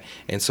like that,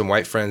 and some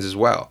white friends as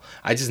well.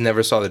 I just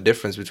never saw the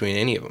difference between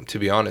any of them, to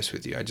be honest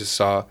with you. I just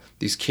saw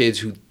these kids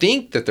who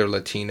think that they're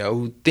Latino,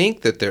 who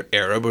think that they're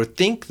Arab, or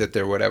think that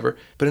they're whatever.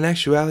 But in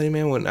actuality,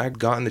 man, when I've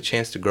gotten the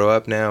chance to grow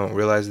up now and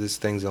realize these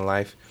things in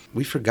life,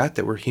 we forgot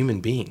that we're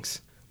human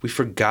beings. We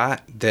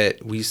forgot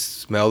that we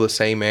smell the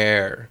same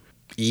air,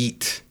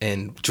 eat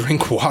and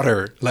drink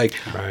water.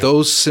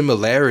 Those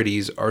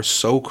similarities are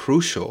so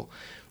crucial.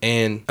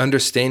 And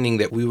understanding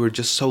that we were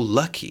just so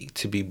lucky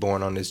to be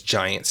born on this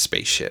giant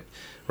spaceship,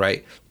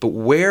 right? But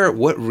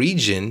what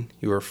region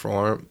you were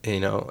from,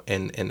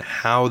 and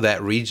how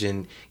that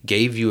region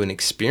gave you an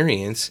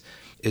experience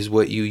is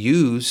what you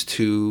use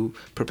to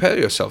propel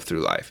yourself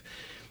through life.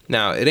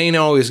 Now, it ain't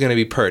always going to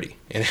be pretty.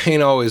 It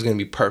ain't always going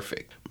to be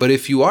perfect. But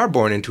if you are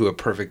born into a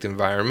perfect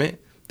environment,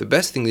 the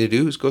best thing to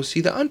do is go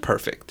see the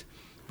unperfect,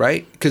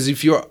 right? Because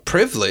if you're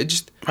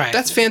privileged,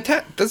 that's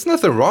fantastic. There's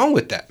nothing wrong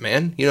with that,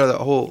 man. The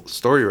whole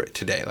story right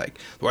today, like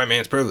the white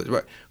man's privilege.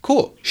 Right?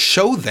 Cool.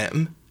 Show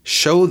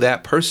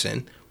that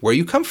person where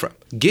you come from.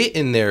 Get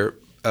in their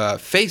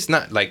face,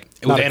 not like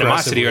with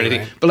animosity or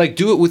anything, but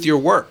do it with your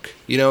work.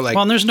 Well,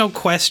 and there's no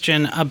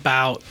question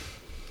about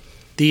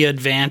the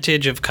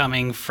advantage of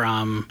coming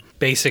from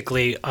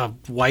basically a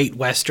white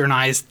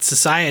westernized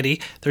society.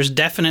 There's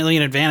definitely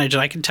an advantage,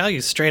 and I can tell you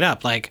straight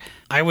up,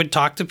 I would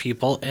talk to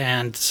people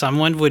and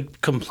someone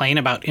would complain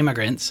about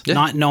immigrants,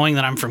 not knowing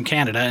that I'm from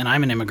Canada and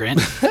I'm an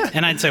immigrant.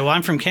 And I'd say, well,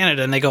 I'm from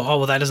Canada. And they go, oh,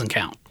 well, that doesn't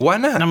count. Why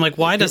not? And I'm like,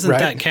 why doesn't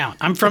that count?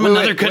 I'm from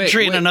another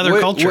country and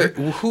another culture.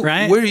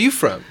 Right? Where are you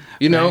from?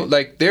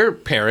 Their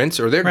parents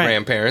or their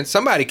grandparents,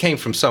 somebody came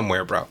from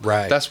somewhere, bro.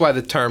 Right. That's why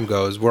the term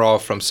goes, we're all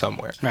from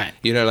somewhere. Right.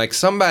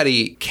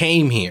 Somebody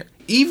came here.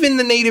 Even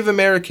the Native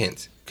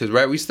Americans, because,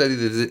 we studied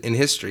this in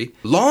history.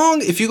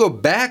 If you go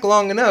back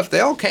long enough,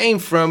 they all came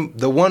from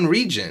the one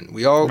region.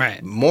 We all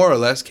more or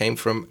less came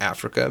from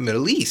Africa,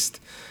 Middle East.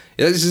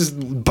 It's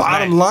just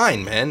bottom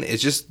line, man. It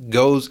just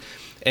goes,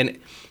 and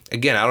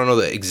again, I don't know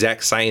the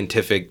exact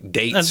scientific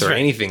dates or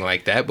anything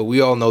like that, but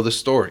we all know the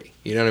story.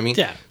 You know what I mean?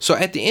 Yeah. So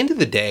at the end of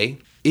the day,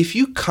 if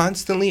you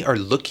constantly are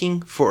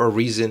looking for a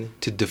reason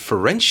to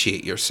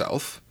differentiate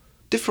yourself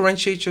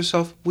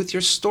with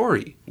your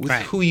story, with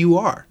who you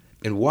are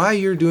and why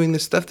you're doing the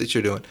stuff that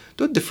you're doing.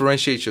 Don't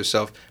differentiate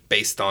yourself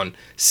based on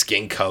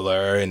skin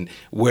color and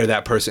where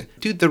that person...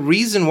 Dude, the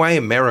reason why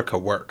America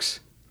works,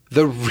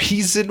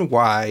 is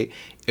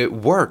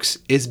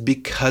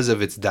because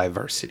of its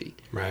diversity.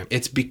 Right.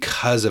 It's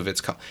because of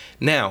its...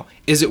 Now,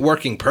 is it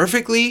working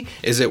perfectly?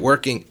 Is it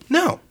working...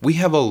 No, we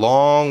have a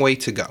long way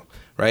to go,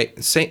 right?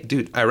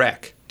 Dude,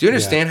 Iraq. Do you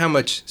understand how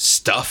much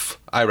stuff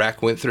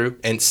Iraq went through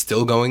and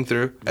still going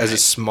through as a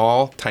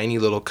small, tiny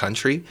little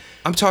country?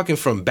 I'm talking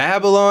from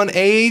Babylon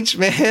age,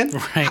 man.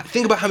 Right.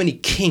 Think about how many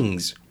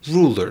kings,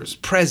 rulers,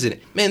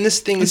 president. Man, this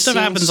thing is... Stuff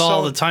happens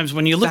all the time.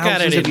 When you look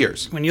at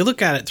it, when you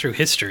look at it through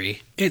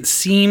history, it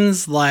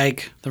seems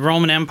like the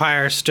Roman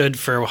Empire stood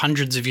for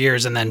hundreds of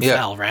years and then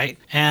fell, right?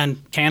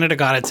 And Canada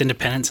got its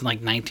independence in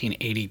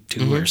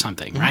 1982 or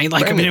something, right?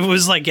 It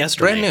was like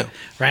yesterday, brand new,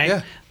 right?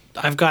 Yeah.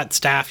 I've got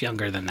staff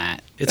younger than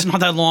that. It's not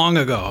that long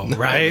ago,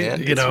 right?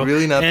 Man, it's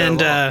really not that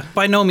long. And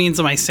by no means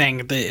am I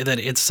saying that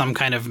it's some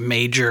kind of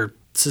major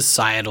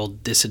societal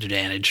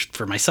disadvantage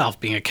for myself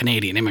being a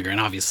Canadian immigrant,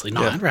 obviously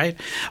not, right?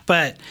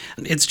 But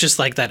it's just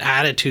like that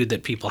attitude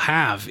that people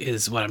have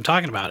is what I'm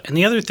talking about. And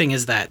the other thing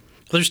is that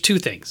there's two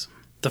things.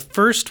 The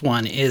first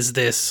one is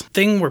this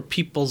thing where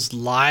people's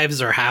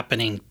lives are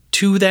happening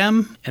to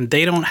them and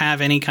they don't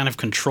have any kind of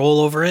control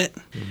over it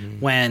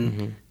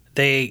when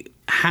they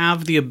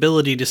have the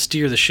ability to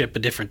steer the ship a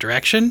different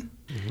direction.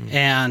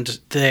 And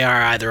they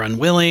are either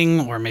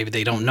unwilling or maybe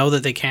they don't know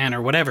that they can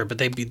or whatever, but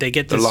they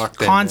get this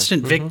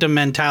constant victim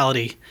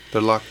mentality.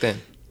 They're locked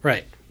in.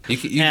 Right. You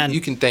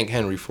can thank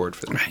Henry Ford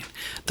for that. Right.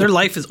 Their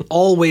life is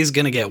always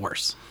going to get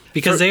worse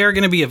because they are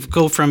going to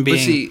go from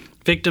being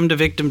victim to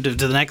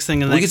the next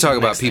thing. And we can talk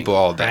about people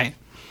all day.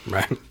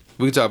 Right.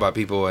 We can talk about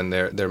people and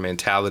their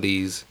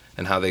mentalities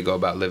and how they go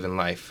about living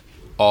life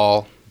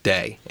all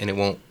day, and you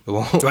won't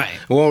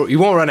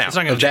run out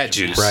of that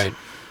juice. Right.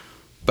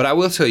 But I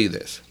will tell you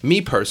this. Me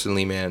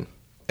personally, man,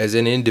 as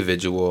an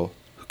individual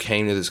who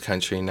came to this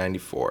country in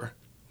 94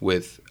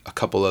 with a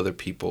couple other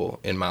people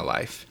in my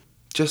life,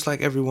 just like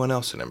everyone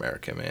else in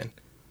America, man,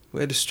 we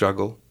had to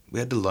struggle. We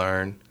had to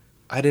learn.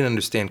 I didn't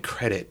understand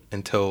credit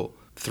until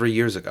 3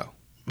 years ago,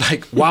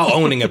 like while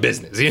owning a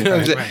business. You know what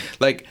I'm saying? Right.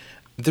 Like,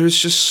 there's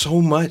just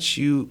so much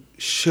you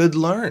should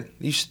learn.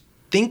 You should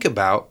think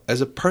about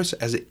as a person,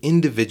 as an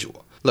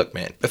individual. Look,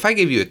 man, if I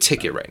gave you a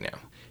ticket right now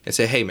and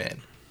say, hey,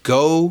 man,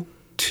 go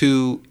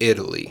to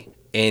Italy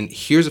and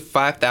here's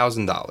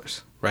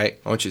 $5,000, right?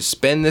 I want you to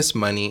spend this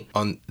money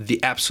on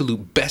the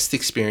absolute best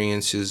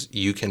experiences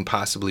you can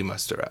possibly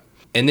muster up.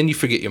 And then you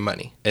forget your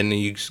money and then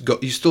you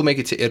still make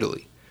it to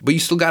Italy. But you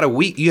still got a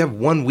week. You have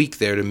 1 week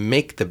there to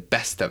make the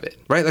best of it,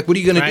 right? Like, what are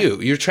you going to do?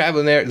 You're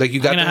traveling there. Like, you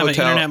got the hotel. I'm going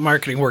to have an internet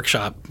marketing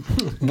workshop.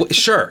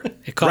 Sure.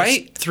 It costs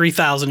right?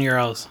 3,000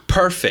 euros.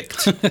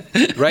 Perfect.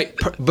 Right?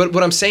 But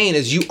what I'm saying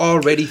is you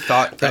already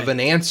thought of an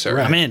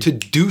answer to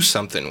do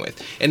something with.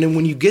 And then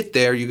when you get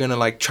there, you're going to,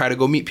 like, try to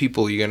go meet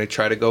people. You're going to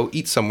try to go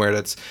eat somewhere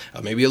that's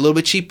maybe a little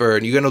bit cheaper.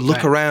 And you're going to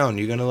look around.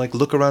 You're going to, like,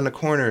 look around the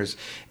corners.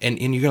 And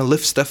you're going to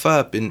lift stuff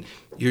up. And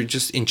you're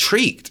just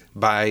intrigued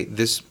by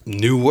this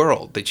new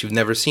world that you've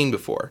never seen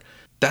before.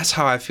 That's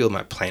how I feel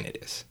my planet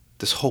is.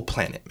 This whole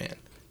planet, man.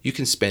 You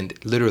can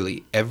spend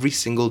literally every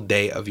single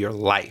day of your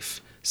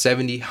life,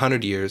 70,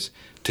 100 years,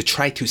 to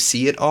try to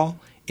see it all,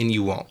 and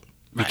you won't.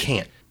 You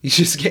can't. You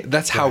just can't.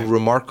 That's how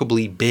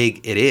remarkably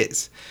big it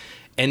is.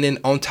 And then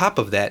on top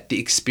of that, the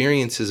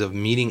experiences of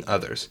meeting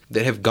others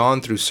that have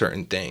gone through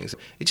certain things,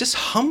 it just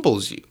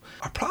humbles you.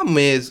 Our problem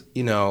is,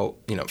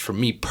 for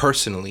me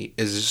personally,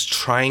 is just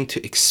trying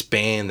to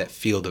expand that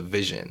field of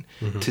vision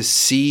to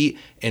see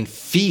and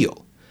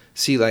feel.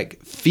 See, like,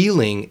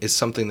 feeling is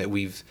something that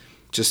we've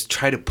just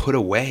tried to put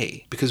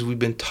away because we've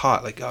been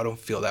taught, like, oh, don't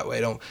feel that way.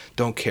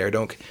 Don't care.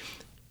 All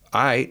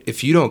right,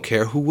 if you don't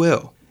care, who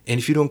will? And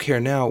if you don't care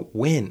now,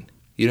 when?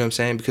 You know what I'm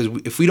saying? Because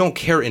if we don't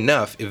care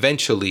enough,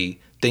 eventually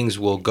things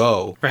will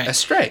go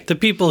astray. The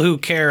people who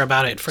care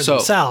about it for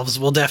themselves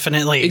will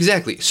definitely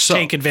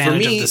take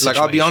advantage of the situation. Like,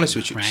 I'll be honest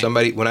with you.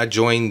 Somebody, when I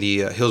joined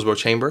the Hillsborough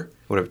Chamber,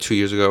 whatever, 2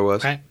 years ago it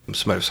was,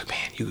 somebody was like,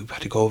 man, you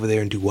about to go over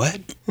there and do what?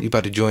 You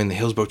about to join the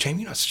Hillsborough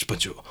Chamber? You're not such a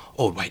bunch of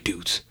old white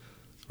dudes,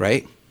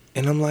 right?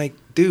 And I'm like,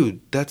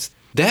 dude,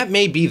 that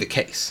may be the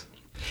case.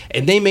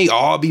 And they may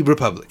all be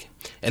Republican.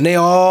 And they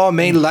all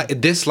may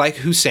dislike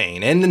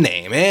Hussein and the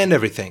name and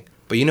everything.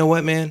 But you know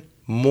what, man?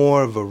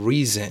 More of a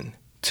reason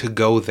to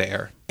go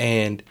there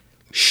and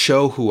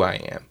show who I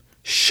am,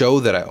 show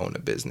that I own a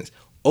business,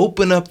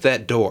 open up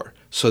that door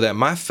so that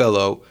my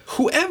fellow,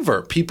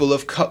 whoever, people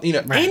of color,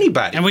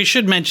 anybody. And we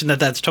should mention that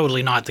that's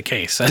totally not the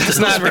case. That's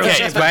not the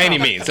case by any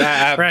means.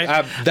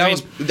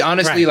 Was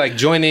honestly, like,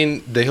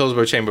 joining the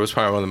Hillsborough Chamber was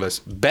probably one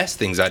of the best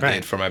things I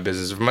did for my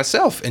business, for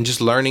myself, and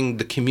just learning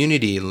the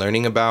community,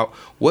 learning about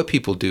what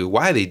people do,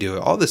 why they do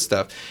it, all this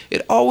stuff.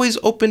 It always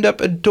opened up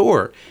a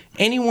door.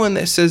 Anyone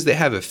that says they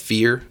have a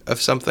fear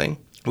of something,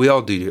 we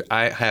all do.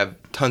 I have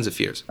tons of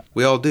fears.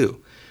 We all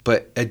do.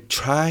 But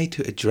try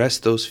to address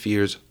those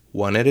fears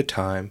one at a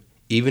time.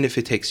 Even if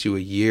it takes you a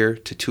year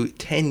to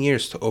 10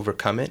 years to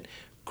overcome it,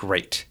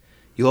 great.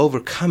 You'll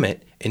overcome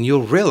it, and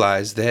you'll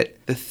realize that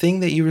the thing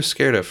that you were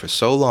scared of for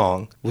so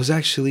long was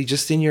actually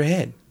just in your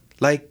head.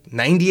 Like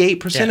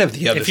 98% of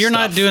the other stuff. If you're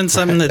not doing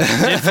something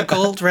that's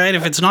difficult, right?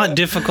 If it's not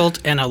difficult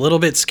and a little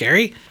bit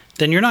scary,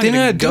 then you're not going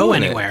to go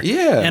anywhere.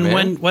 Yeah,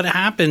 and what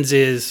happens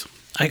is,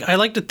 I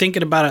like to think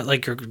about it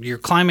like you're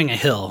climbing a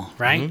hill,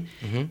 right?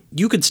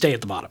 You could stay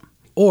at the bottom,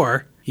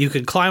 or you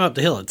could climb up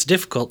the hill. It's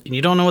difficult, and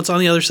you don't know what's on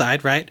the other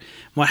side, right?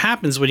 What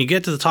happens when you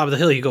get to the top of the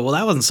hill, you go, well,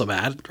 that wasn't so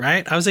bad,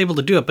 right? I was able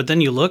to do it. But then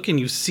you look and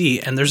you see,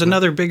 and there's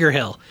another bigger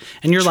hill.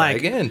 And you're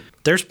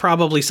there's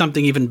probably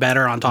something even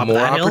better on top of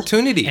that hill. More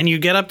opportunity. And you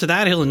get up to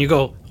that hill, and you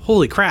go,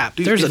 holy crap,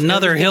 there's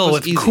another hill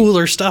with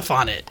cooler stuff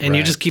on it. And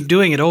you just keep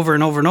doing it over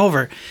and over and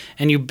over.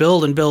 And you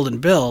build and build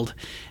and build.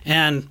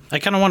 And I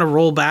kind of want to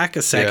roll back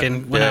a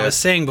second when I was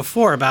saying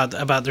before about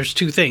there's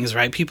two things,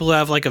 right? People who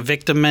have like a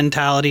victim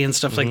mentality and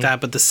stuff like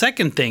that. But the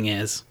second thing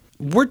is,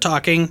 we're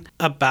talking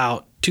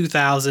about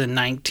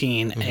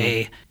 2019,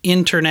 a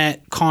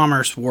internet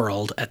commerce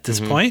world at this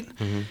point.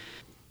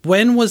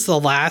 When was the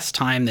last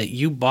time that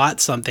you bought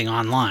something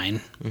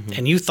online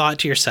and you thought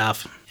to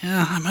yourself,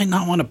 yeah, I might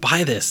not want to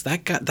buy this.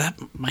 That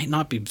might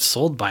not be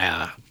sold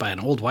by an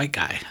old white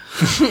guy,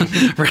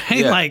 right?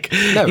 Yeah. Like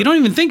Never. You don't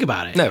even think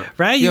about it, Never.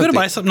 right? You go to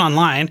buy something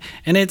online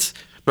and it's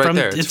Right from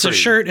there, it's it's a free.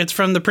 shirt. It's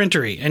from the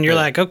printery, and you're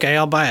like, okay,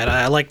 I'll buy it.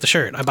 I like the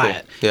shirt. I buy Cool.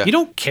 it. Yeah. You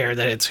don't care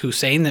that it's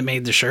Hussein that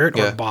made the shirt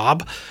or Yeah.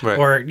 Bob Right.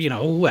 or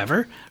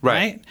whoever,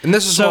 right? And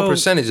there's a small So-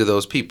 percentage of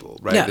those people,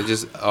 right? Yeah. They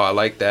just, oh, I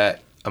like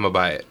that, I'm gonna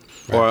buy it,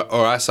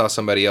 or I saw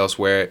somebody else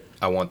wear it,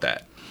 I want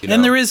that. You know?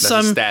 And there is That's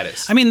some a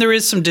status. I mean, there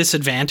is some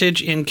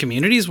disadvantage in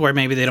communities where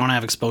maybe they don't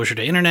have exposure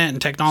to internet and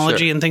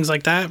technology Sure. and things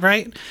like that,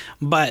 right?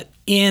 But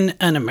in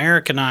an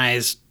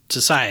Americanized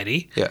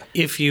society, Yeah.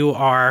 if you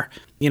are,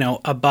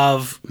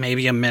 above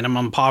maybe a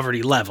minimum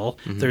poverty level,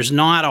 Mm-hmm. there's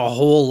not a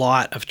whole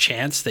lot of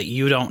chance that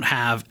you don't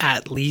have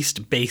at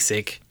least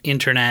basic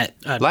internet,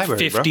 a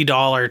Library, bro.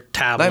 $50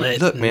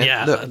 tablet, Look, man,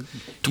 yeah, look. a You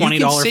 $20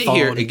 can sit phone.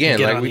 here and again,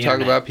 get like on we the talk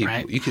internet, about people.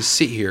 right? You can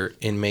sit here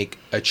and make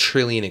a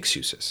trillion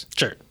excuses.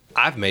 Sure.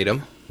 I've made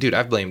them. Dude,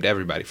 I've blamed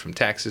everybody from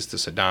taxes to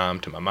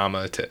Saddam to my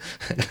mama to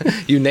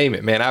you name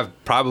it, man.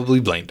 I've probably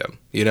blamed them,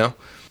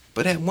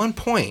 But at what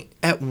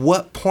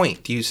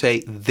point do you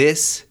say,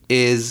 this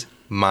is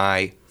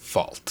my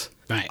fault?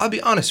 Right. I'll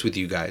be honest with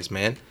you guys,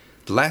 man.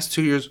 The last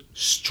 2 years,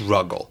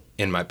 struggle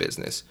in my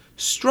business.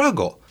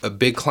 Struggle. A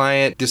big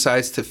client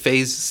decides to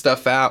phase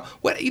stuff out.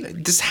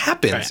 This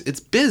happens. Right. It's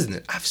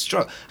business. I've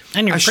struggled.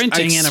 And you're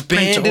printing in a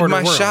print-to-order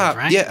my world, shop.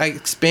 right? Yeah, I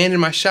expanded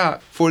my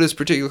shop for this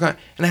particular client,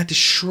 and I had to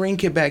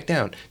shrink it back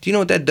down. Do you know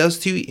what that does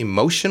to you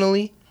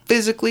emotionally,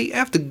 physically? I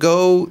have to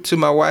go to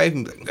my wife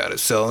and be like, gotta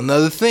sell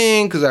another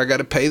thing because I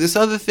gotta pay this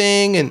other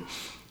thing, and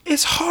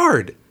it's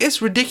hard.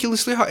 It's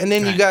ridiculously hard. And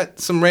then you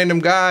got some random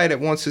guy that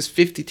wants his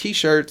 50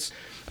 t-shirts,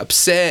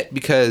 upset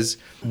because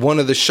one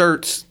of the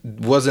shirts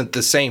wasn't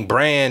the same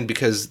brand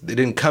because it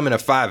didn't come in a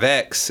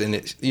 5X, and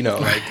it's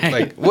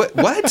like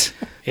what?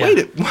 Yeah.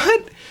 Wait,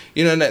 what?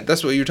 And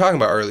that's what you were talking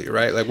about earlier,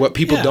 right? Like what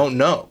people don't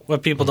know.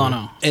 What people don't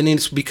know. And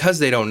it's because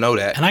they don't know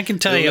that. And I can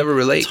tell they'll you, never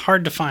relate. it's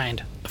hard to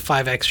find a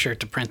 5X shirt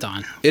to print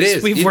on. It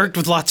is. We've worked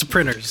with lots of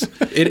printers.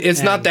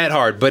 It's not that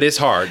hard, but it's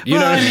hard. You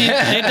know what I mean?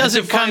 It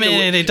doesn't come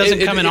in. It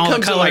doesn't come in all the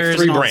comes in colors like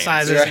 3 and all the brands,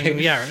 sizes.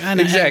 right?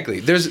 And, Exactly.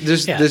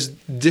 There's Yeah.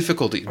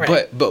 difficulty,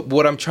 Right. but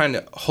what I'm trying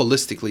to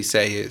holistically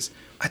say is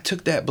I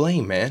took that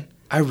blame, man.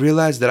 I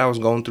realized that I was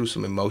going through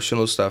some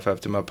emotional stuff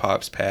after my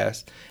pops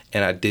passed,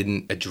 and I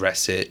didn't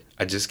address it.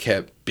 I just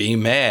kept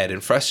being mad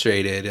and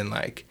frustrated and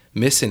like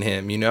missing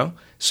him,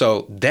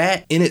 So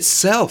that in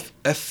itself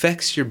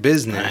affects your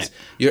business, Right.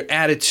 your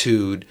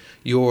attitude,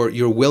 your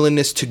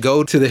willingness to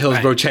go to the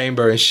Hillsborough Right.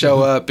 Chamber and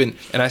show up. And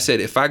I said,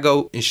 if I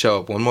go and show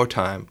up one more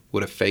time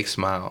with a fake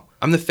smile,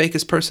 I'm the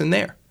fakest person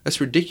there. That's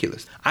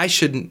ridiculous. I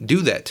shouldn't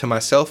do that to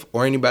myself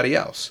or anybody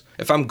else.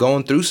 If I'm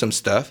going through some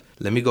stuff,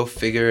 let me go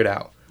figure it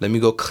out. Let me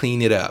go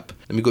clean it up.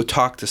 Let me go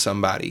talk to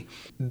somebody.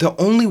 The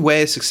only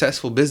way a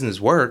successful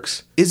business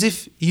works is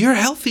if you're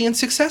healthy and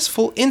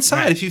successful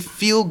inside, Right. if you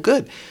feel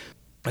good.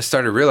 I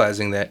started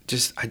realizing that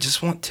I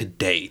just want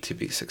today to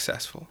be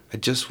successful. I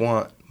just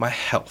want my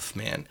health,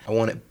 man. I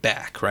want it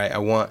back, right? I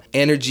want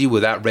energy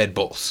without Red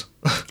Bulls.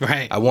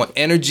 Right. I want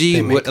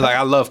energy with, like,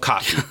 I love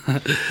coffee.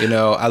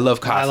 I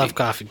love coffee. I love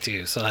coffee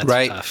too, so that's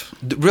Right? tough.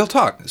 Real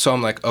talk. So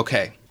I'm like,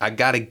 okay, I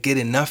got to get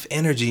enough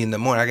energy in the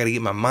morning. I got to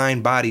get my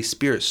mind, body,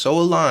 spirit so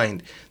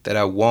aligned that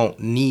I won't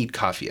need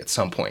coffee at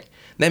some point.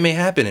 That may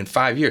happen in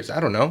 5 years. I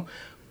don't know.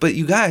 But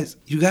you guys,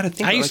 you got to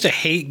think. I used to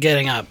hate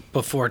getting up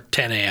before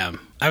 10 a.m.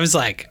 I was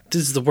like,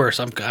 this is the worst.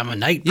 I'm a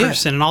night Yeah.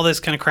 person and all this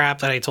kind of crap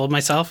that I told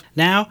myself.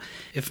 Now,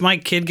 if my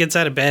kid gets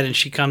out of bed and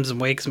she comes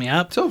and wakes me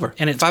up, It's over.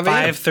 And it's 5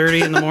 a.m.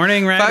 5:30 in the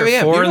morning, right? 5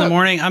 a.m., Or 4 you're in the up.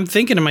 morning, I'm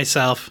thinking to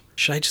myself,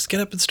 should I just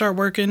get up and start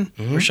working,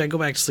 or should I go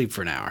back to sleep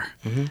for an hour?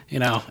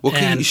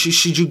 Well,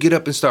 should you get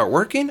up and start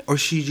working, or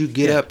should you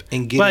get up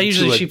and get into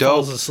usually a she dope?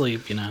 falls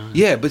asleep,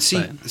 Yeah, but see,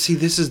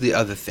 this is the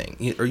other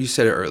thing, or you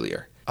said it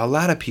earlier. A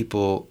lot of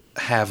people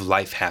have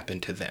life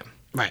happen to them.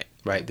 Right.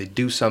 Right? They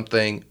do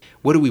something.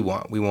 What do we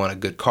want? We want a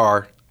good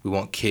car. We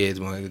want kids.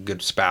 We want a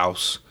good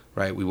spouse.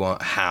 Right? We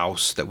want a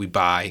house that we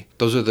buy.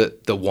 Those are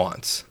the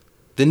wants.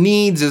 The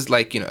needs is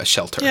like, a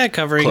shelter. Yeah,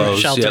 covering clothes,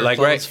 shelter, like,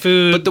 clothes, right?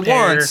 food, But the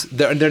air. wants,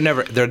 they're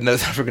never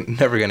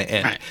going to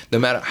end. Right. No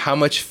matter how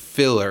much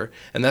filler.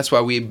 And that's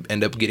why we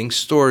end up getting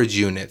storage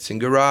units and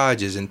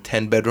garages and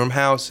 10-bedroom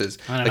houses.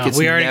 I don't know.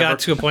 We already got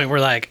to a point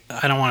where like,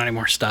 I don't want any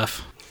more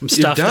stuff. I'm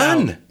stuffed You're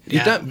done. out.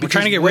 You're done. We're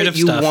trying to get Because rid of what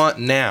you stuff. want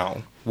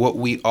now, what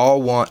we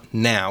all want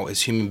now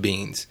as human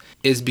beings,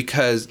 is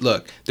because,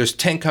 look, there's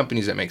 10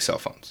 companies that make cell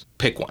phones.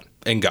 Pick one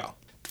and go.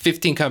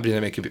 15 companies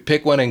that make it.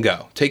 Pick one and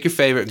go. Take your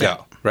favorite,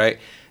 go. Right?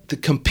 The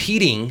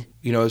competing,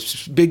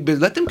 it's big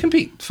business. Let them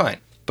compete. It's fine.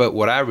 But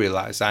what I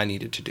realized I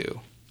needed to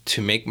do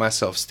to make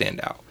myself stand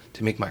out,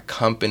 to make my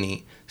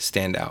company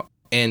stand out,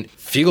 and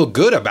feel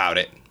good about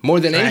it more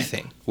than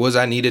anything, was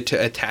I needed to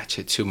attach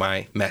it to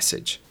my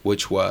message,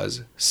 which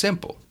was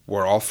simple.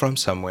 We're all from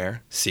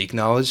somewhere. Seek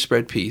knowledge,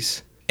 spread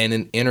peace. And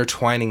in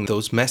intertwining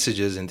those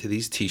messages into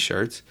these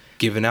t-shirts,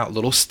 giving out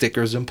little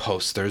stickers and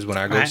posters when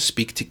I go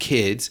speak to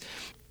kids,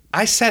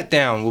 I sat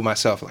down with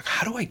myself, like,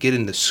 how do I get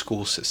into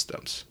school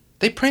systems?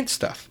 They print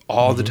stuff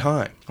all the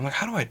time. I'm like,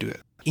 how do I do it?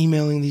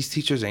 Emailing these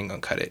teachers ain't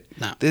gonna cut it.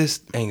 No.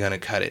 This ain't gonna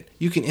cut it.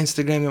 You can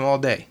Instagram them all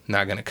day.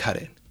 Not gonna cut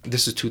it.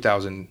 This is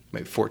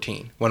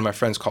 2014. One of my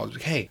friends called,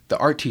 like, hey, the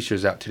art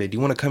teacher's out today. Do you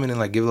want to come in and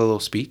like give a little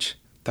speech?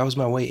 That was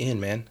my way in,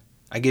 man.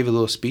 I gave a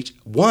little speech.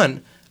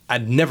 One,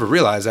 I'd never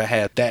realized I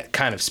had that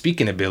kind of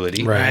speaking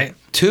ability. Right.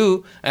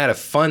 2, I had a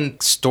fun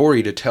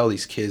story to tell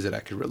these kids that I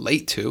could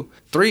relate to.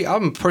 3,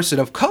 I'm a person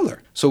of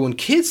color. So when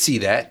kids see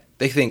that,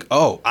 they think,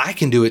 oh, I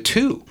can do it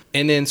too.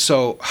 And then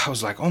so I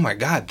was like, oh my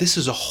God, this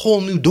is a whole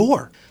new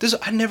door.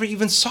 I never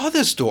even saw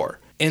this door.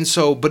 And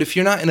so, but if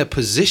you're not in a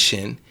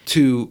position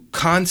to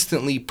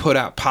constantly put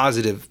out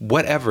positive,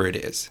 whatever it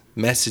is,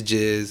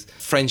 messages,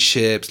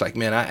 friendships, like,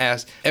 man, I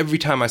ask every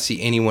time I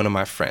see any one of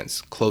my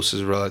friends,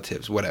 closest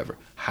relatives, whatever,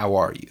 how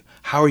are you?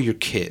 How are your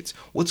kids?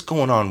 What's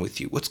going on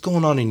with you? What's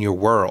going on in your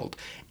world?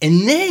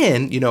 And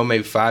then,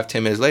 maybe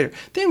 5-10 minutes later,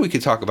 then we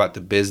could talk about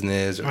the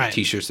business or the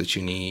t-shirts that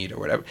you need or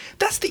whatever.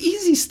 That's the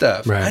easy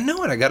stuff. Right. I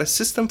know it. I got a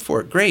system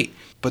for it. Great.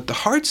 But the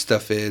hard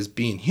stuff is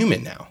being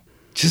human now.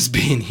 Just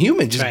being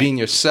human, just being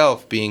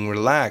yourself, being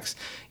relaxed.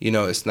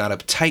 It's not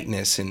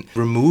uptightness and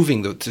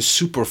removing the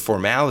super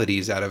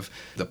formalities out of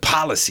the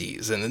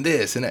policies and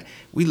this and that.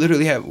 We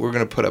literally we're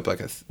going to put up like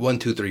a 1,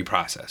 2, 3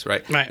 process,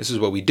 right? This is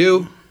what we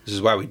do. This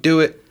is why we do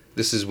it.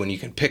 This is when you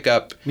can pick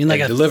up and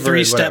like deliver. A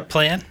 3-step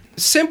plan?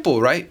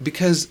 Simple, right?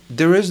 Because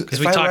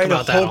if I write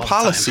a whole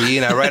policy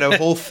and I write a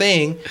whole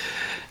thing,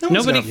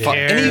 nobody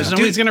cares.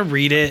 Nobody's going to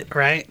read it,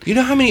 right? You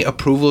know how many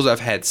approvals I've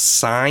had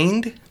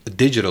signed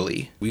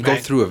digitally? We go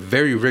through a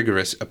very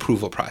rigorous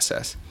approval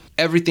process.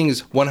 Everything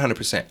is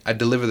 100%. I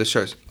deliver the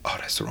shirts. Oh,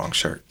 that's the wrong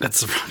shirt.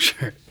 That's the wrong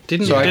shirt.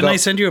 Didn't I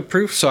send you a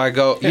proof? So I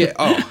go,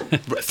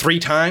 3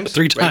 times?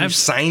 3 times. Right? You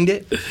signed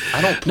it?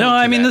 I don't. No,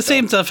 I mean, the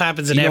same stuff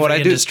happens in every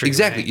industry.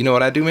 Exactly. Right? You know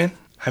what I do, man?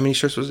 How many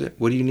shirts was it?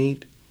 What do you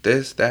need?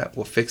 This, that,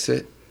 we'll fix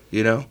it.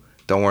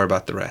 Don't worry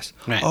about the rest.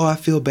 Right. Oh, I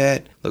feel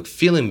bad. Look,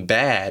 feeling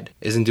bad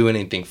isn't doing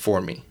anything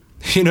for me.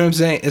 You know what I'm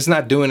saying? It's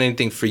not doing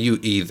anything for you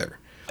either.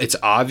 It's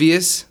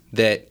obvious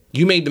that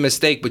you made the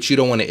mistake, but you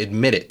don't want to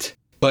admit it.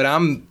 But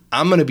I'm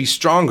going to be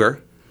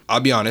stronger. I'll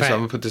be honest. I'm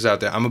going to put this out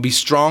there. I'm going to be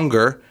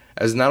stronger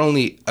as not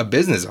only a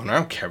business owner, I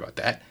don't care about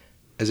that,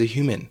 as a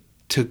human,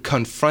 to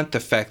confront the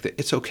fact that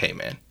it's okay,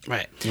 man.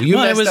 Right.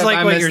 It was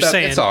like what you're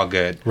saying. It's all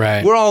good.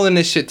 Right. We're all in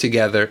this shit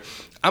together.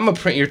 I'm going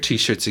to print your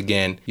t-shirts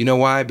again. You know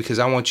why? Because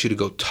I want you to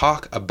go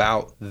talk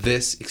about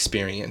this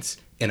experience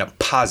in a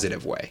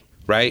positive way,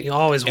 right? You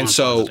always want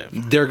positive.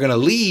 And so they're going to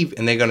leave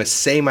and they're going to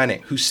say my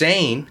name.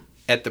 Hussein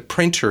at the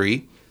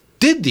printery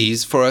did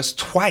these for us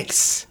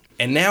twice.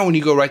 And now when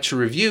you go write your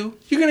review,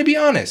 you're going to be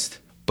honest.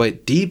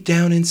 But deep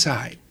down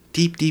inside,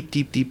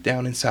 deep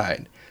down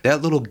inside,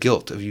 that little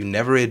guilt of you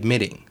never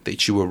admitting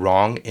that you were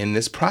wrong in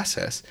this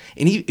process.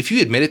 And if you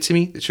admit it to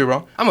me that you're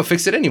wrong, I'm going to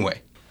fix it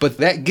anyway. But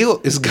that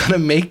guilt is going to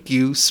make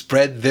you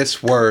spread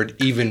this word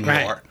even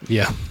more.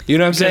 Yeah. You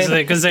know what I'm saying?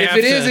 Because if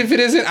it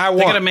isn't, I won't.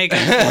 They're going to make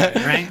it,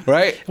 right?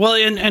 Right? Well,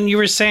 and you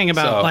were saying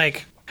about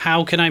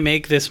how can I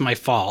make this my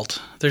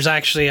fault? There's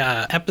actually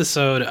an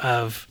episode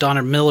of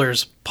Donald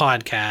Miller's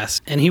podcast,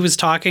 and he was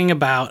talking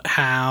about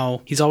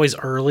how he's always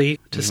early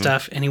to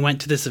stuff, and he went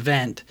to this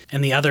event,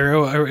 and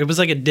it was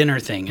like a dinner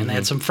thing, and they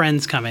had some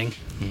friends coming,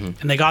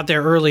 and they got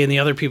there early, and the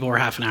other people were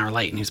half an hour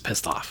late, and he was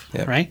pissed off,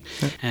 right?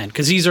 And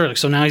because he's early,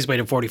 so now he's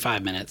waited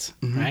 45 minutes,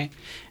 right?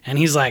 And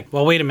he's like,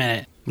 well, wait a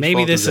minute.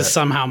 Maybe this is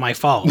somehow my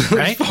fault,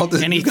 right?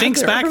 And he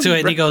thinks back to it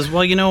and he goes,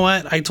 well, you know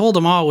what? I told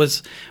them all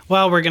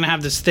we're going to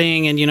have this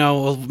thing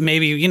and,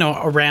 maybe,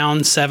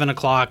 around 7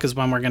 o'clock is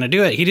when we're going to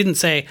do it. He didn't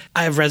say,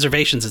 I have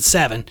reservations at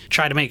 7.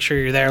 Try to make sure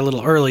you're there a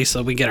little early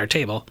so we get our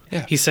table.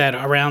 Yeah. He said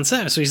around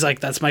 7. So he's like,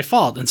 that's my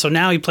fault. And so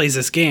now he plays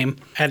this game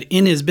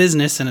in his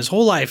business and his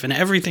whole life and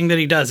everything that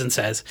he does and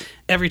says,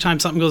 every time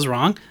something goes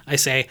wrong, I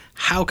say,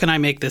 how can I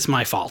make this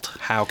my fault?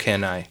 How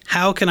can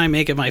I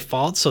make it my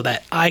fault so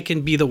that I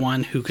can be the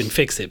one who can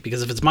fix it?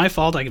 Because if it's my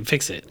fault, I can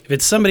fix it. If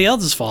it's somebody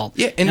else's fault,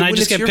 and I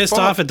just get pissed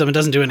off at them, it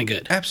doesn't do any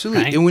good.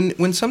 Absolutely. Right? And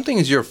when something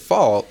is your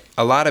fault,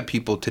 a lot of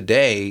people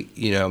today,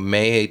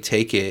 may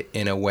take it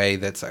in a way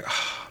that's like,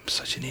 oh, I'm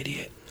such an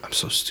idiot. I'm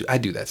so stupid. I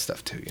do that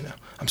stuff too,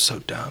 I'm so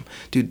dumb.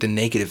 Dude, the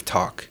negative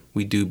talk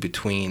we do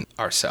between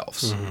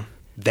ourselves,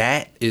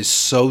 that is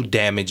so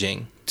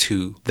damaging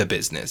to the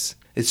business.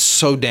 It's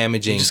so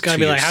damaging to yourself. You just gotta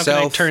be like, how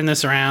can I turn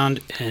this around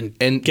and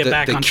get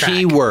back on track? The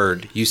key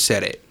word, you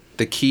said it.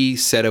 The key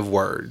set of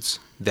words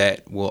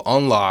that will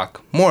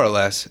unlock more or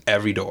less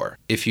every door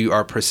if you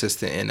are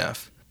persistent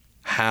enough.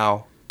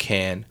 How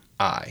can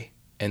I?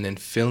 And then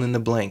fill in the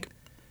blank.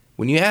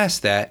 When you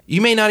ask that,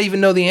 you may not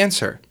even know the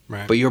answer,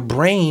 right? But your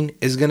brain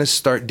is going to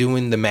start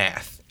doing the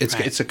math.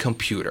 It's a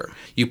computer.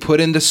 You put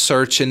in the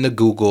search in the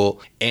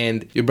Google,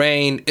 and your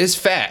brain is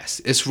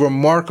fast. It's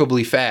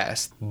remarkably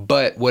fast.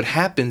 But what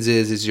happens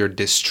is your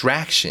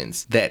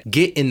distractions that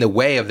get in the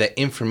way of that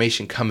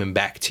information coming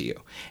back to you.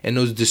 And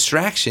those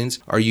distractions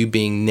are you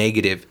being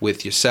negative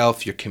with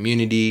yourself, your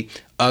community,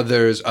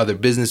 others, other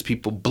business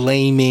people,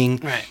 blaming.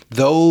 Right.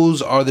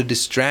 Those are the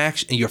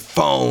distractions. Your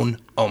phone.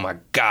 Oh my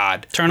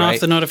God. Turn off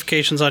the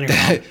notifications on your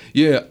phone.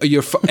 Yeah.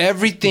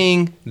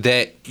 Everything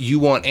that you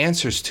want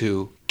answers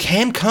to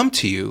can come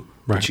to you,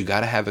 but you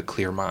got to have a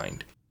clear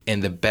mind.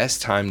 And the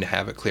best time to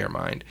have a clear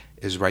mind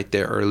is right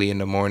there early in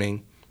the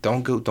morning.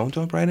 Don't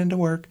jump right into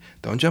work.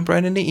 Don't jump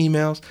right into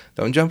emails.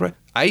 Don't jump right.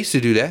 I used to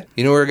do that.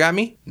 You know where it got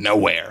me?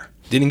 Nowhere.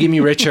 Didn't get me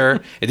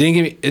richer. It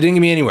didn't get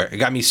me anywhere. It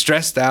got me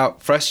stressed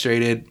out,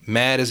 frustrated,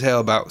 mad as hell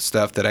about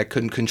stuff that I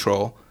couldn't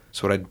control.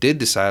 So what I did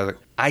decide,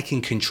 I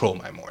can control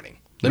my morning.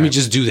 Let me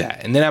just do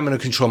that. And then I'm going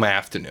to control my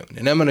afternoon.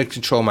 And I'm going to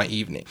control my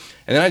evening.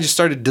 And then I just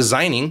started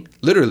designing,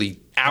 literally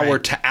hour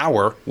to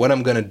hour, what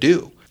I'm going to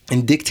do.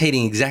 And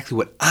dictating exactly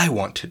what I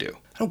want to do.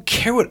 I don't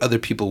care what other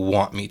people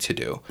want me to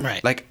do.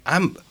 Right. Like,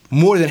 I'm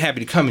more than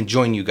happy to come and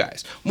join you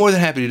guys. More than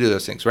happy to do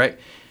those things, right?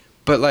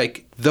 But,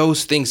 like,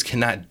 those things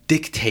cannot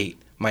dictate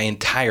my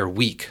entire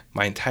week,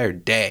 my entire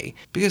day.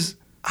 Because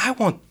I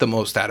want the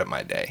most out of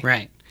my day.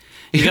 Right.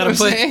 You gotta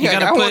put.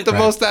 I want the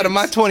most out of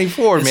my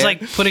 24, man. It's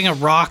like putting a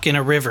rock in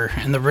a river,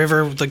 and the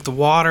river, like the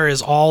water,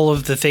 is all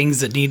of the things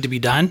that need to be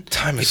done.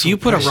 If you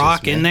put a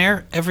rock in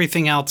there,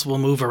 everything else will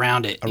move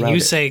around it. And you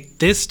say,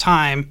 "This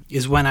time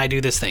is when I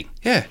do this thing."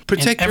 Yeah,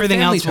 protect your everything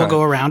family else time. will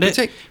go around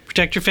it.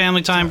 Protect your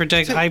family time.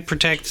 I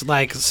protect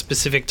like a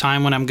specific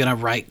time when I'm gonna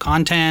write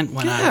content,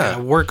 when I'm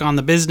gonna work on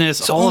the business.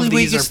 It's all the of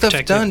these are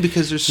protected. Done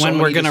because there's so when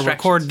many we're gonna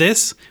record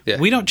this, Yeah.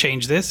 we don't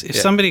change this. If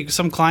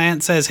some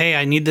client says, "Hey,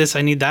 I need this,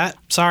 I need that,"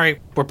 sorry,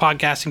 we're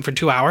podcasting for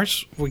 2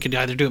 hours. We could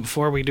either do it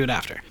before, or we do it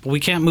after. But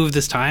we can't move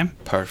this time.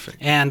 Perfect.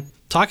 And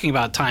talking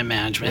about time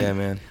management, Yeah,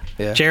 man.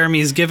 Yeah.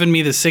 Jeremy's given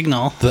me the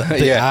signal.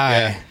 The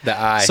eye.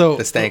 The eye. So,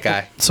 the stank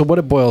eye. So what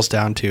it boils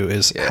down to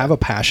is have a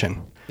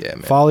passion. Yeah,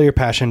 man. Follow your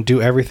passion,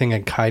 do everything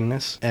in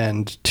kindness,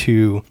 and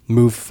to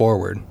move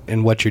forward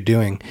in what you're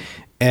doing,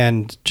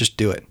 and just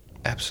do it.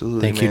 Absolutely.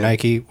 Thank you,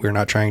 Nike. We're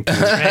not trying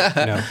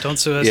to. Don't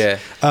sue us. Yeah.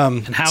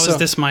 And how is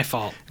this my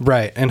fault?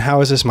 Right. And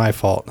how is this my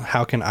fault?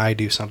 How can I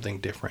do something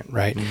different?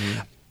 Right.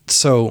 Mm-hmm.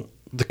 So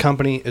the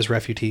company is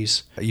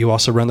Refutees. You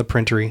also run the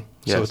printery.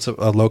 Yes. So it's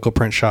a local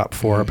print shop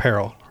for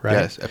apparel, right?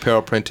 Yes.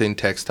 Apparel printing,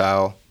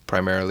 textile,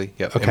 primarily.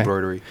 Yep. Okay.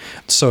 Embroidery.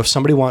 So if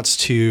somebody wants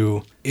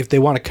to, if they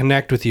want to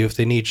connect with you, if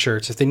they need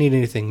shirts, if they need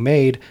anything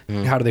made,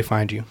 how do they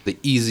find you? The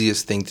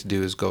easiest thing to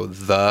do is go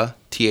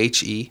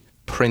Printory,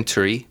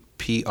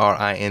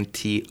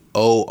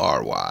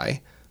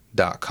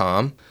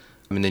 PRINTORY.com.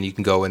 And then you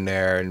can go in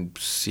there and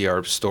see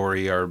our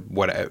story or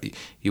whatever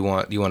you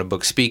want. You want to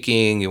book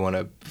speaking, you want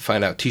to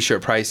find out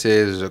t-shirt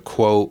prices. There's a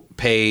quote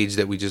page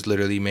that we just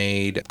literally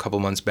made a couple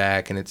months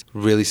back, and it's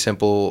really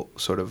simple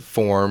sort of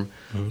form.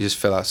 You just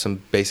fill out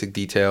some basic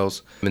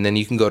details. And then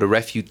you can go to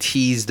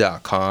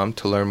refutees.com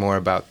to learn more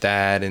about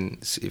that. And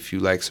if you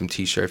like some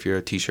t-shirt, if you're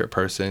a t-shirt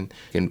person,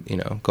 you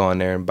can, go on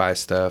there and buy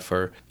stuff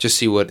or just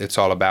see what it's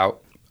all about.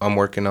 I'm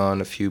working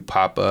on a few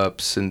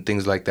pop-ups and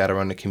things like that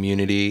around the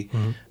community.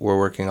 We're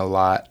working a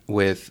lot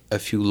with a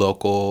few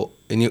local,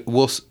 and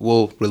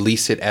we'll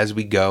release it as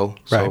we go.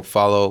 So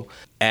follow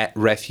at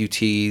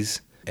Refutees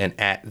and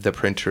at The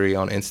Printery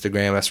on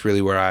Instagram. That's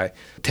really where I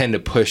tend to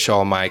push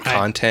all my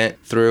content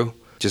through,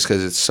 just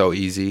because it's so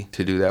easy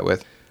to do that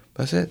with.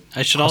 That's it.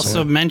 I should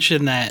also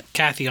mention that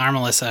Kathy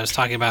Armelis I was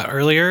talking about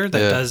earlier that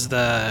does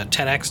the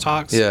TEDx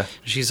talks. Yeah.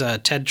 She's a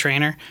TED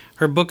trainer.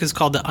 Her book is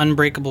called The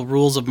Unbreakable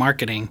Rules of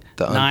Marketing.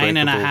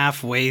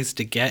 9.5 ways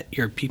to get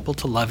your people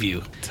to love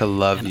you.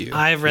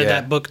 I've read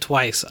that book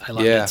twice. I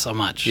love it so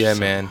much. Yeah,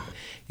 man.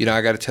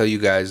 I got to tell you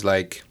guys,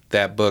 like,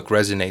 that book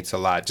resonates a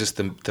lot, just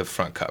the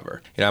front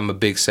cover. I'm a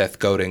big Seth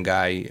Godin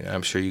guy.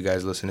 I'm sure you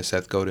guys listen to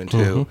Seth Godin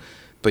too.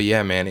 But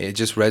yeah, man, it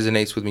just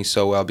resonates with me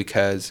so well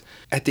because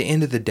at the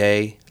end of the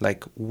day,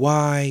 like,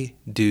 why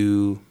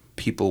do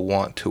people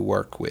want to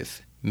work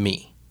with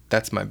me?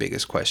 That's my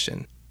biggest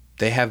question.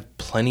 They have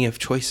plenty of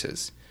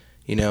choices,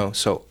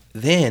 so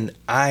then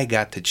I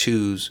got to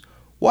choose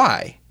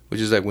why,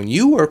 which is like when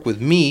you work with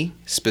me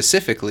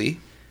specifically,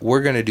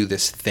 we're going to do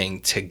this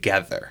thing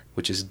together,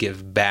 which is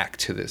give back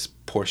to this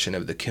portion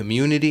of the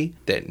community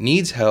that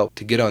needs help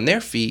to get on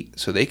their feet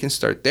so they can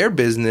start their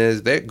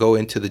business, that go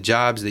into the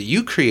jobs that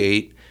you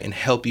create and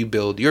help you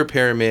build your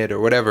pyramid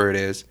or whatever it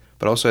is.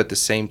 But also at the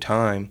same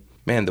time,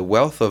 man, the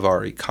wealth of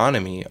our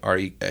economy, our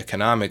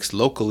economics,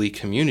 locally,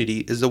 community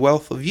is the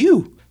wealth of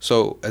you.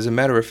 So as a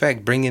matter of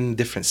fact, bringing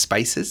different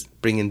spices,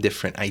 bringing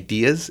different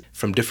ideas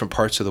from different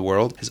parts of the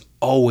world has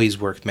always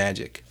worked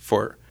magic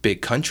for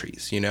big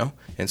countries,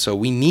 And so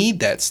we need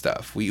that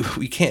stuff. We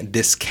can't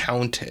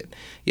discount it.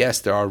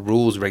 Yes, there are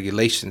rules,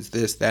 regulations,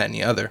 this, that, and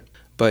the other.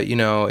 But,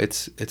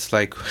 it's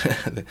like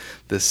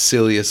the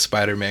silliest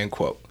Spider-Man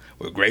quote.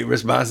 with great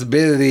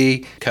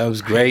responsibility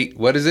comes great,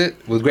 what is it?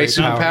 With great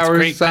superpowers.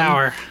 Great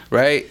power.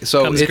 Right?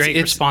 So comes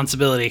great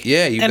responsibility.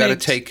 Yeah, you got to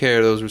take care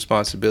of those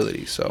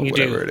responsibilities. So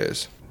whatever it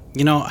is.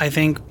 You know, I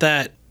think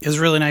that it was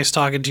really nice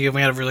talking to you.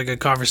 We had a really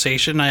good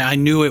conversation. I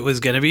knew it was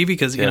going to be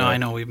because, you know, I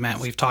know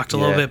we've talked a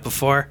little bit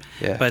before.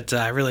 Yeah. But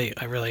I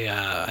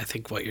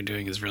think what you're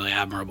doing is really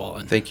admirable.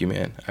 And thank you,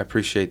 man. I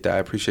appreciate that. I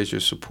appreciate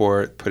your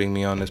support, putting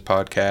me on this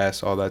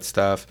podcast, all that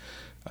stuff,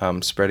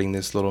 spreading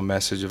this little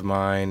message of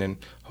mine. And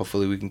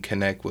hopefully we can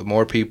connect with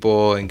more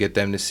people and get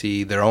them to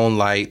see their own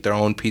light, their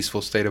own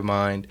peaceful state of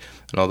mind,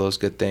 and all those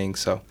good things.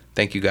 So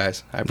thank you,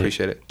 guys. I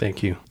appreciate it.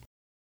 Thank you.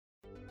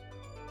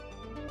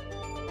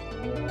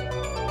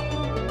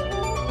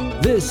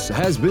 This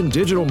has been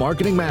Digital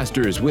Marketing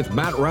Masters with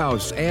Matt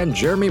Rouse and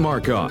Jeremy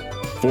Marcotte.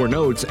 For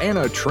notes and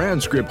a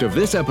transcript of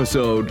this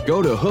episode,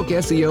 go to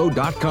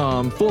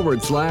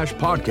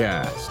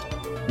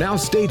hookseo.com/podcast. Now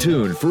stay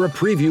tuned for a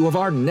preview of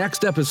our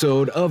next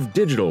episode of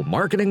Digital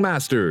Marketing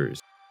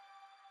Masters.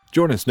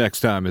 Join us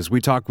next time as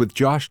we talk with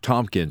Josh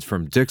Tompkins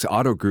from Dick's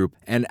Auto Group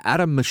and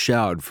Adam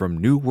Michaud from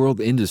New World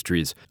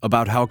Industries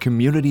about how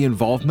community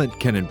involvement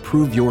can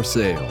improve your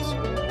sales.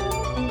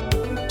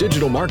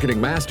 Digital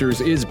Marketing Masters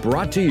is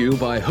brought to you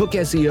by Hook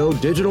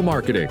SEO Digital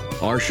Marketing.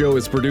 Our show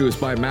is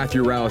produced by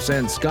Matthew Rouse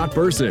and Scott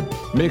Burson,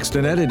 mixed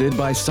and edited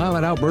by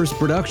Silent Outburst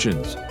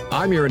Productions.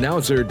 I'm your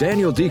announcer,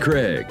 Daniel D.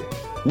 Craig.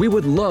 We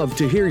would love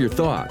to hear your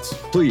thoughts.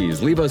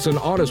 Please leave us an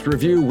honest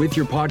review with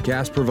your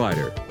podcast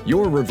provider.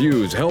 Your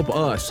reviews help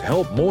us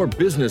help more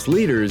business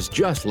leaders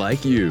just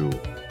like you.